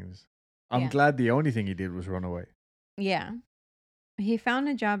gunpowder things. I'm Yeah. glad the only thing he did was run away. Yeah. He found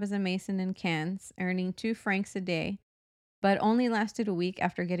a job as a mason in Cannes, earning 2 francs a day, but only lasted a week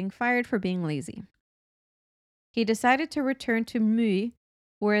after getting fired for being lazy. He decided to return to Muy,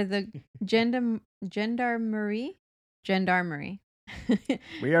 where the gendarmerie.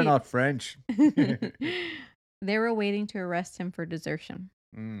 We are not French. They were waiting to arrest him for desertion.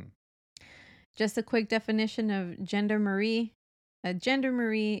 Mm. Just a quick definition of gendarmerie. A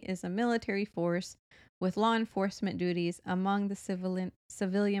gendarmerie is a military force with law enforcement duties among the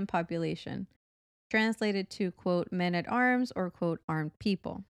civilian population, translated to, quote, men at arms or, quote, armed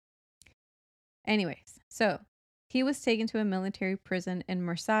people. Anyways, so he was taken to a military prison in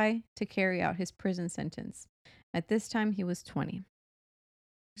Marseille to carry out his prison sentence. At this time, he was 20.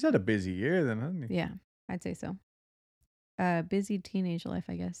 He's had a busy year then, hasn't he? Yeah, I'd say so. Busy teenage life,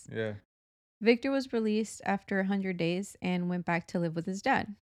 I guess. Yeah. Victor was released after 100 days and went back to live with his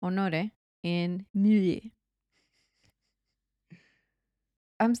dad, Honore, in Muy.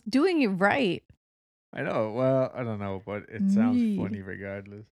 I'm doing it right. I know. Well, I don't know, but it sounds funny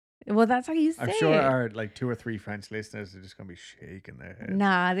regardless. Well, that's how you say it. I'm sure our like 2 or 3 French listeners are just gonna be shaking their heads.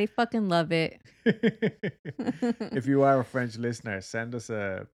 Nah, they fucking love it. If you are a French listener, send us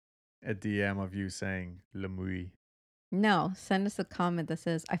a DM of you saying Le Mouille. No, send us a comment that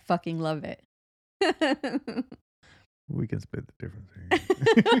says, I fucking love it. We can split the difference.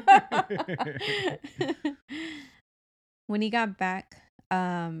 When he got back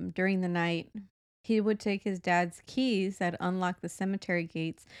during the night, he would take his dad's keys that unlocked the cemetery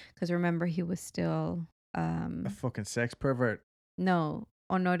gates. Because remember, he was still... a fucking sex pervert. No,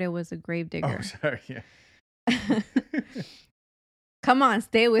 Honore was a gravedigger. Oh, sorry. Yeah. Come on,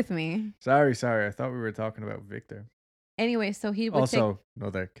 stay with me. Sorry. I thought we were talking about Victor. Anyway, so he would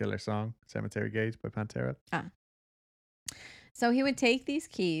another killer song, Cemetery Gates by Pantera. So he would take these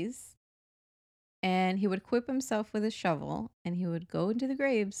keys and he would equip himself with a shovel and he would go into the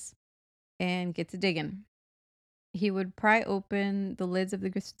graves and get to digging. He would pry open the lids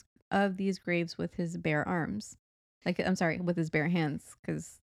of these graves with his bare arms. With his bare hands,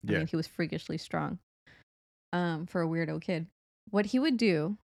 because I mean, he was freakishly strong for a weirdo kid. What he would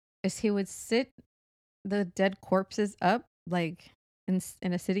do is he would sit the dead corpses up, like in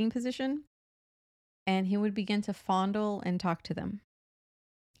a sitting position, and he would begin to fondle and talk to them.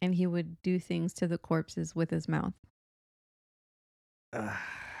 And he would do things to the corpses with his mouth.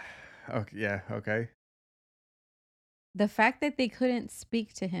 Okay, yeah, okay. The fact that they couldn't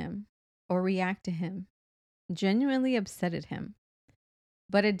speak to him or react to him genuinely upsetted him,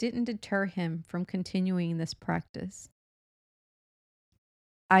 but it didn't deter him from continuing this practice.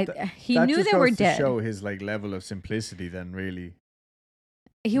 He That knew just they were goes to dead. show his like level of simplicity. Then really,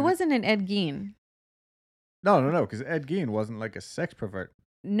 He Is it- wasn't an Ed Gein. no, because Ed Gein wasn't like a sex pervert.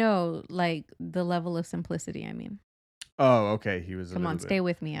 No, like the level of simplicity, I mean. Oh, okay. He was a Come little on, bit stay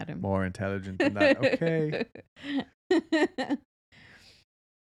with me, Adam. more intelligent than that. Okay.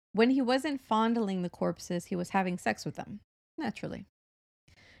 When he wasn't fondling the corpses, he was having sex with them, naturally.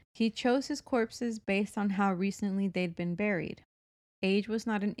 He chose his corpses based on how recently they'd been buried. Age was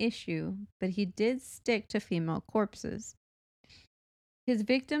not an issue, but he did stick to female corpses. His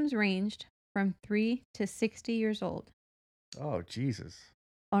victims ranged from 3 to 60 years old. Oh, Jesus.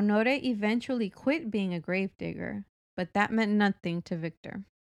 Honore eventually quit being a gravedigger, but that meant nothing to Victor.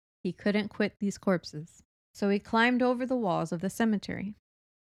 He couldn't quit these corpses, so he climbed over the walls of the cemetery.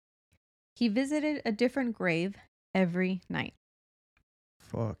 He visited a different grave every night.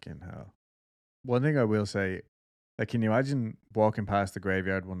 Fucking hell. One thing I will say, like, can you imagine walking past the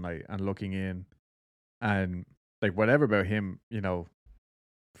graveyard one night and looking in and, like, whatever about him,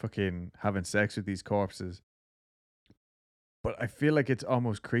 fucking having sex with these corpses. But I feel like it's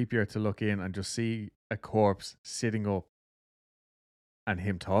almost creepier to look in and just see a corpse sitting up and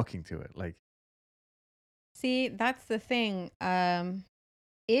him talking to it. Like, See, that's the thing.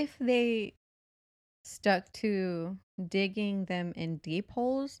 If they stuck to digging them in deep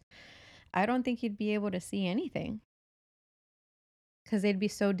holes, I don't think you'd be able to see anything because they'd be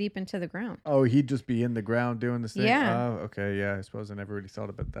so deep into the ground. oh, he'd just be in the ground doing this thing. Yeah. Oh, okay. Yeah. I suppose I never really thought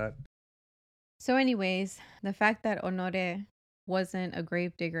about that. So, anyways, the fact that Honore wasn't a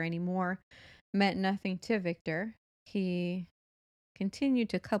gravedigger anymore meant nothing to Victor. He continued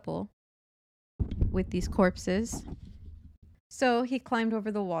to couple with these corpses. So he climbed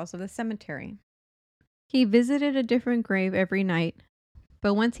over the walls of the cemetery. He visited a different grave every night,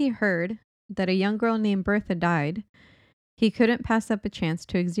 but once he heard that a young girl named Bertha died, he couldn't pass up a chance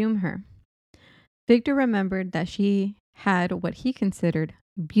to exhume her. Victor remembered that she had what he considered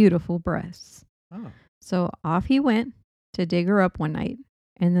beautiful breasts. Oh. So off he went to dig her up one night,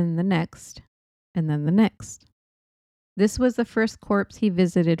 and then the next, and then the next. This was the first corpse he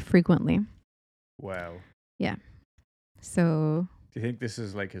visited frequently. Wow. So Do you think this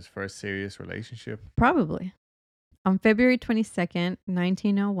is like his first serious relationship? probably. On February 22nd,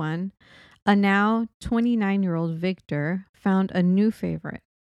 1901, a now 29-year-old Victor found a new favorite.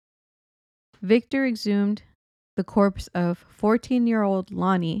 Victor exhumed the corpse of 14-year-old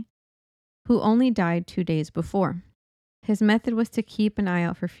Lonnie, who only died 2 days before. His method was to keep an eye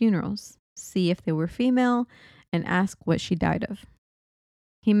out for funerals, see if they were female, and ask what she died of.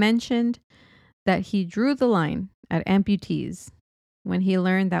 He mentioned that he drew the line at amputees when he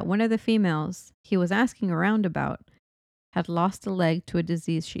learned that one of the females he was asking around about had lost a leg to a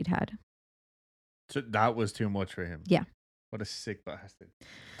disease she'd had. So that was too much for him. Yeah. What a sick bastard.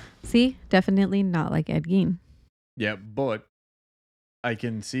 See, definitely not like Ed Gein. Yeah, but I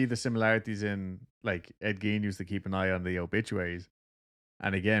can see the similarities in, like, Ed Gein used to keep an eye on the obituaries.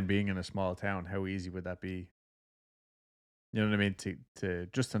 And again, being in a small town, how easy would that be? You know what I mean? To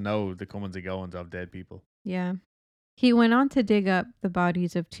just to know the comings and goings of dead people. Yeah. He went on to dig up the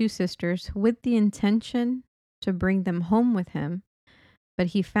bodies of 2 sisters with the intention to bring them home with him, but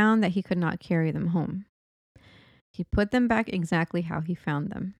he found that he could not carry them home. He put them back exactly how he found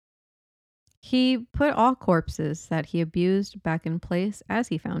them. He put all corpses that he abused back in place as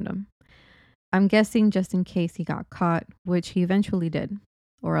he found them. I'm guessing just in case he got caught, which he eventually did,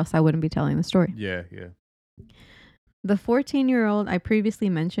 or else I wouldn't be telling the story. Yeah. The 14-year-old I previously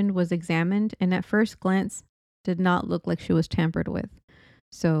mentioned was examined and at first glance did not look like she was tampered with.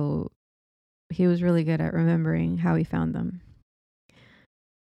 So he was really good at remembering how he found them.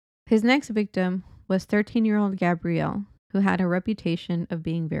 His next victim was 13-year-old Gabrielle, who had a reputation of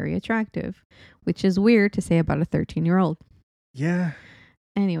being very attractive, which is weird to say about a 13-year-old. Yeah.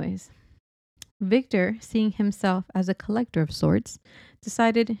 Anyways, Victor, seeing himself as a collector of sorts,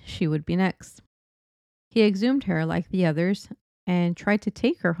 decided she would be next. He exhumed her like the others and tried to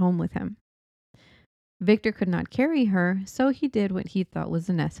take her home with him. Victor could not carry her, so he did what he thought was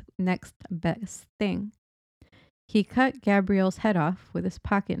the next best thing. He cut Gabrielle's head off with his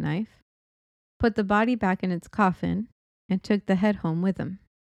pocket knife, put the body back in its coffin, and took the head home with him.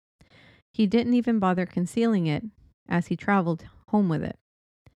 He didn't even bother concealing it as he traveled home with it.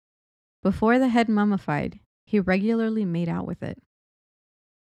 Before the head mummified, he regularly made out with it.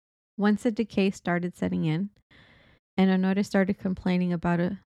 Once the decay started setting in, and Honore started complaining about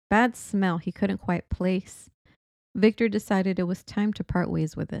a bad smell he couldn't quite place, Victor decided it was time to part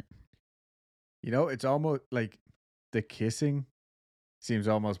ways with it. You know, it's almost like the kissing seems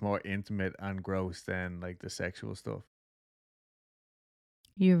almost more intimate and gross than like the sexual stuff.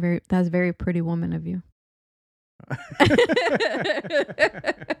 That's very pretty woman of you.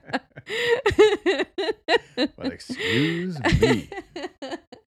 Well, excuse me.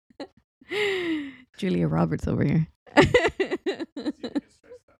 Julia Roberts over here.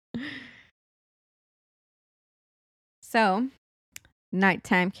 So,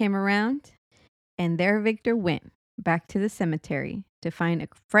 nighttime came around, and there Victor went back to the cemetery to find a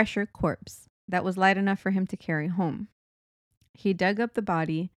fresher corpse that was light enough for him to carry home. He dug up the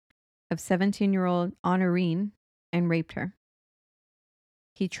body of 17-year-old Honorine and raped her.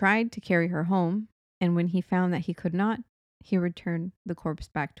 He tried to carry her home, and when he found that he could not, he returned the corpse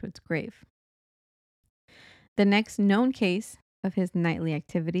back to its grave. The next known case of his nightly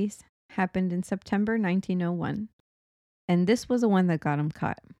activities happened in September 1901, and this was the one that got him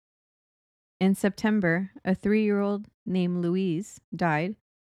caught. In September, a 3-year-old named Louise died,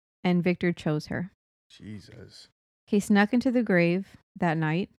 and Victor chose her. Jesus. He snuck into the grave that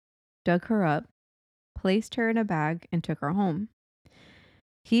night, dug her up, placed her in a bag, and took her home.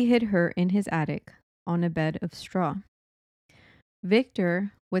 He hid her in his attic on a bed of straw.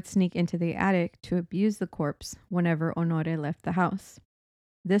 Victor would sneak into the attic to abuse the corpse whenever Honore left the house.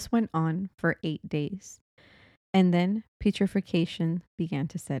 This went on for 8 days. And then putrefaction began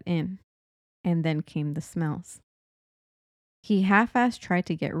to set in. And then came the smells. He half-assed tried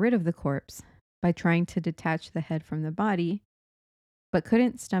to get rid of the corpse by trying to detach the head from the body, but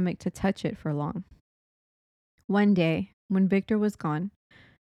couldn't stomach to touch it for long. One day, when Victor was gone,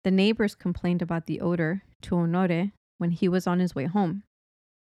 the neighbors complained about the odor to Honore when he was on his way home.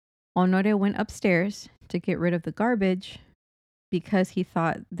 Honore went upstairs to get rid of the garbage because he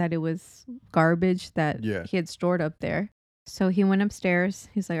thought that it was garbage that he had stored up there. So he went upstairs.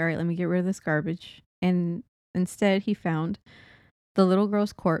 He's like, all right, let me get rid of this garbage. And instead, he found the little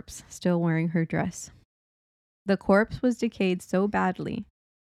girl's corpse still wearing her dress. The corpse was decayed so badly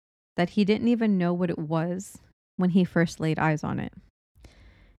that he didn't even know what it was when he first laid eyes on it.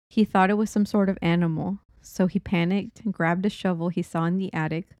 He thought it was some sort of animal, so he panicked and grabbed a shovel he saw in the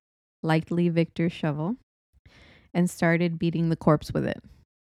attic, likely Victor's shovel, and started beating the corpse with it.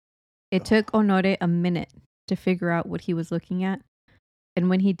 It took Honore a minute to figure out what he was looking at, and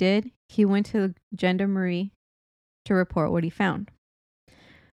when he did, he went to the gendarmerie to report what he found.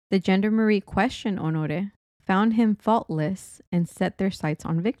 The gendarmerie questioned Honore, found him faultless, and set their sights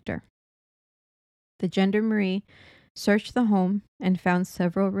on Victor. The gendarmerie searched the home and found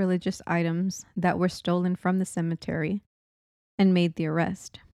several religious items that were stolen from the cemetery and made the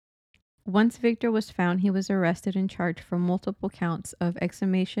arrest. Once Victor was found, he was arrested and charged for multiple counts of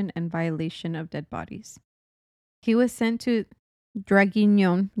exhumation and violation of dead bodies. He was sent to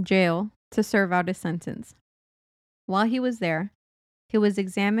Draguignan jail to serve out his sentence. While he was there, he was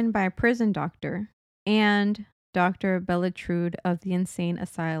examined by a prison doctor and Dr. Belletrude of the insane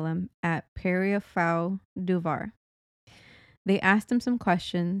asylum at Périfeu-du-Var. They asked him some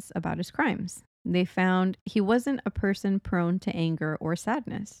questions about his crimes. They found he wasn't a person prone to anger or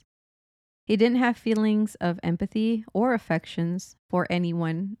sadness. He didn't have feelings of empathy or affections for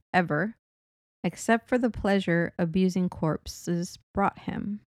anyone ever, except for the pleasure abusing corpses brought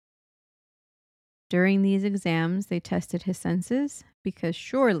him. During these exams, they tested his senses because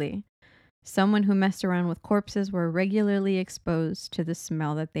surely someone who messed around with corpses were regularly exposed to the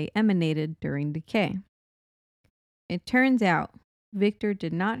smell that they emanated during decay. It turns out Victor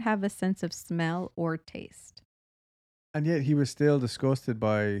did not have a sense of smell or taste. And yet he was still disgusted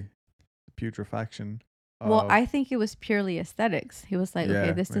by putrefaction. Well, I think it was purely aesthetics. He was like,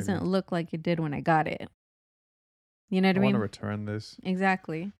 okay, this doesn't look like it did when I got it. You know what I mean? I want to return this.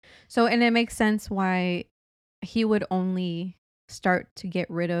 Exactly. So, and it makes sense why he would only start to get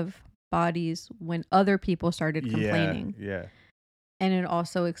rid of bodies when other people started complaining. Yeah. And it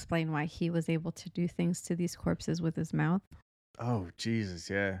also explained why he was able to do things to these corpses with his mouth. Oh, Jesus,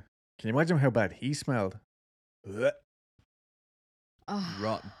 yeah. Can you imagine how bad he smelled? Oh,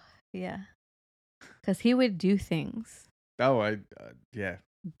 rotten. Yeah. Because he would do things. Oh, yeah.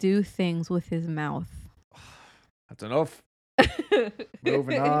 Do things with his mouth. That's enough.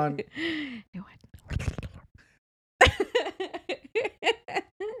 Moving on.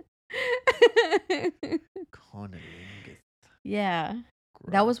 Conolingus. Yeah.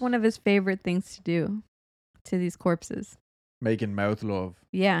 Gross. That was one of his favorite things to do to these corpses. Making mouth love.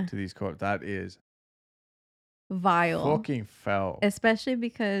 Yeah. To these corpses. That is vile. Fucking foul. Especially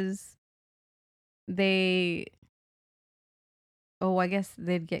because I guess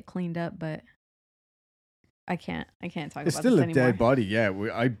they'd get cleaned up, but I can't talk about this anymore. It's still a dead body. Yeah,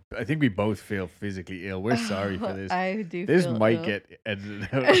 I think we both feel physically ill. We're sorry for this. I do. This might ill. get edited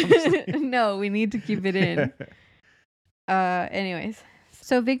out. No, we need to keep it in. Anyways,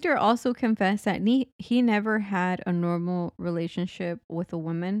 So Victor also confessed that he never had a normal relationship with a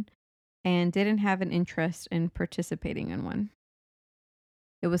woman and didn't have an interest in participating in one.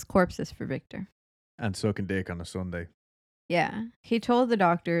 It was corpses for Victor. And sucking dick on a Sunday. Yeah. He told the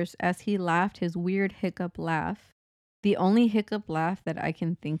doctors as he laughed his weird hiccup laugh. The only hiccup laugh that I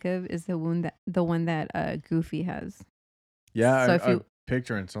can think of is the one that Goofy has. Yeah, So if I'm you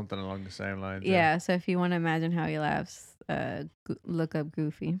picturing something along the same lines. yeah, so if you want to imagine how he laughs, look up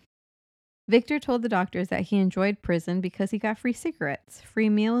Goofy. Victor told the doctors that he enjoyed prison because he got free cigarettes, free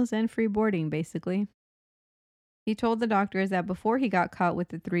meals, and free boarding, basically. He told the doctors that before he got caught with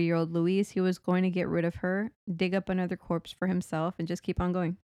the 3-year-old Louise, he was going to get rid of her, dig up another corpse for himself, and just keep on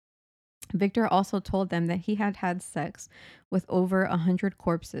going. Victor also told them that he had had sex with over 100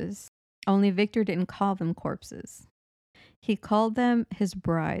 corpses. Only Victor didn't call them corpses. He called them his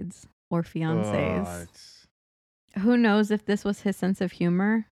brides or fiancées. Who knows if this was his sense of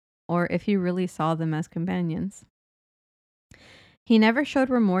humor or if he really saw them as companions. He never showed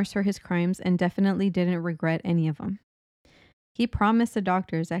remorse for his crimes and definitely didn't regret any of them. He promised the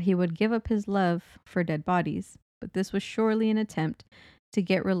doctors that he would give up his love for dead bodies, but this was surely an attempt to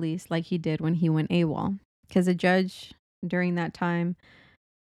get released like he did when he went AWOL. Because the judge during that time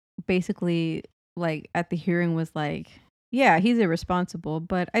basically, like, at the hearing was like, yeah, he's irresponsible,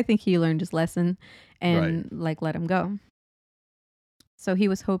 but I think he learned his lesson and, like, let him go. So he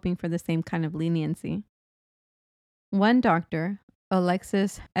was hoping for the same kind of leniency. One doctor,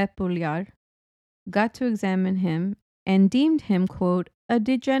 Alexis Epouliard, got to examine him and deemed him, quote, a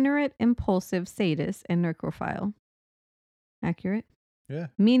degenerate, impulsive sadist and necrophile. Accurate? Yeah.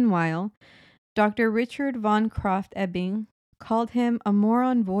 Meanwhile, Dr. Richard von Croft-Ebbing called him a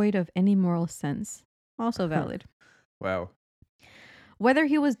moron void of any moral sense. Also valid. Wow. Whether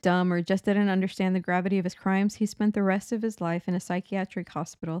he was dumb or just didn't understand the gravity of his crimes, he spent the rest of his life in a psychiatric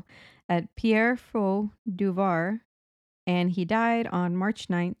hospital at Pierre Faux du Var, and he died on March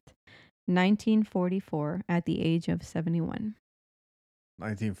 9th, 1944, at the age of 71.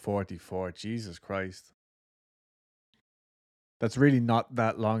 1944. Jesus Christ. That's really not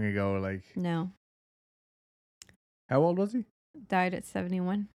that long ago. Like, No, how old was he? died at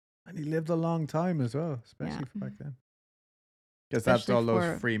 71. And he lived a long time as well, especially Yeah. for back then. Guess that's Especially all those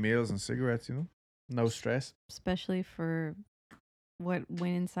for- free meals and cigarettes, you know? No stress. Especially for what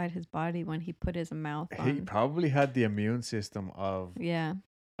went inside his body when he put his mouth He on. probably had the immune system of, Yeah.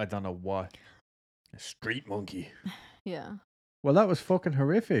 I don't know what, a street monkey. Yeah. Well, that was fucking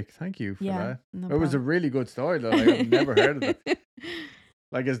horrific. Thank you for Yeah. that. No It was a problem. really good story, though. Like, I've never heard of it.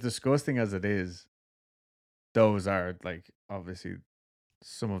 Like, as disgusting as it is, those are, like, obviously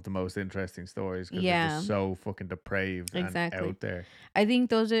some of the most interesting stories because they're Yeah. just so fucking depraved Exactly. and out there. I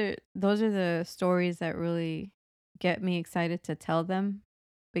think those are the stories that really get me excited to tell them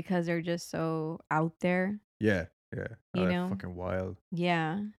because they're just so out there. Yeah, yeah. You They're know? fucking wild.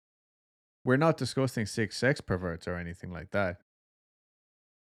 Yeah. We're not discussing sick sex perverts or anything like that.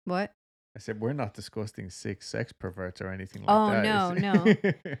 What? I said we're not discussing sick sex perverts or anything like Oh, that. no.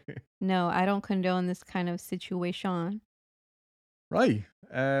 No, I don't condone this kind of situation. Right.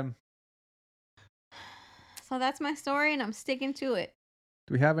 So that's my story and I'm sticking to it.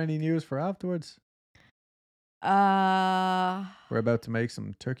 Do we have any news for afterwards? We're about to make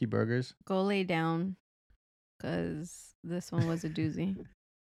some turkey burgers. Go lay down because this one was a doozy.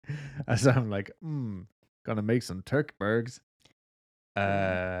 As I'm like, gonna make some turk burgers.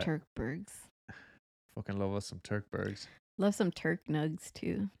 Turk burgs. Fucking love us some turk burgers. Love some turk nugs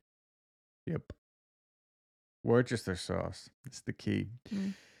too. Yep. Worcester sauce. It's the key.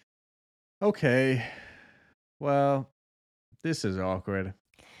 Mm. Okay. Well, this is awkward.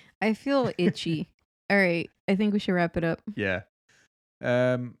 I feel itchy. All right. I think we should wrap it up. Yeah.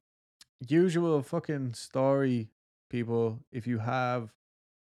 Usual fucking story, people. If you have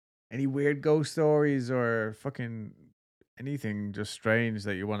any weird ghost stories or fucking anything just strange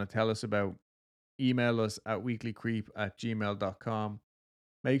that you want to tell us about, email us at weeklycreep@gmail.com.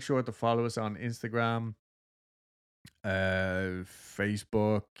 Make sure to follow us on Instagram,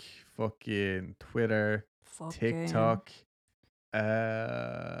 Facebook, fucking Twitter, TikTok.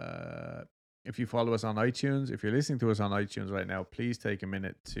 If you follow us on iTunes, if you're listening to us on iTunes right now, please take a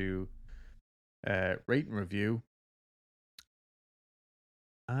minute to rate and review.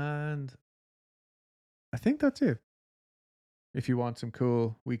 And I think that's it. If you want some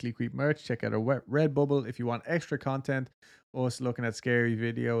cool Weekly Creep merch, check out our Redbubble. If you want extra content, us looking at scary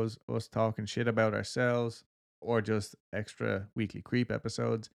videos, us talking shit about ourselves, or just extra Weekly Creep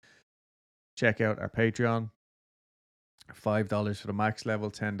episodes, check out our Patreon. $5 for the max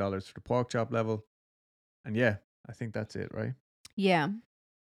level, $10 for the pork chop level. And yeah, I think that's it, right? Yeah.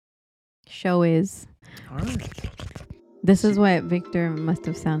 show is. All right. This is what Victor must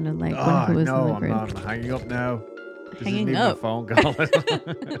have sounded like when he was in no, the I'm grid. not. I'm hanging up now. This Hanging isn't even up. a phone call.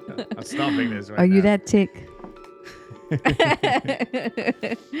 I'm stopping this right Are you now. that tick?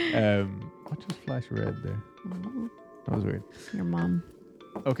 What just flashed red there? That was weird. Your mom.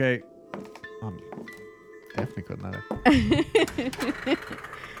 Okay. I'm definitely cutting that out.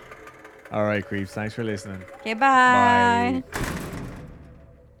 All right, creeps. Thanks for listening. Okay, bye. Bye.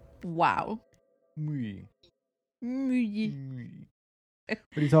 Wow. Mwee. You Mwee. What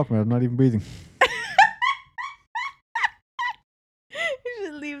are you talking about? I'm not even breathing.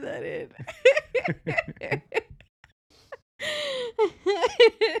 should leave that in.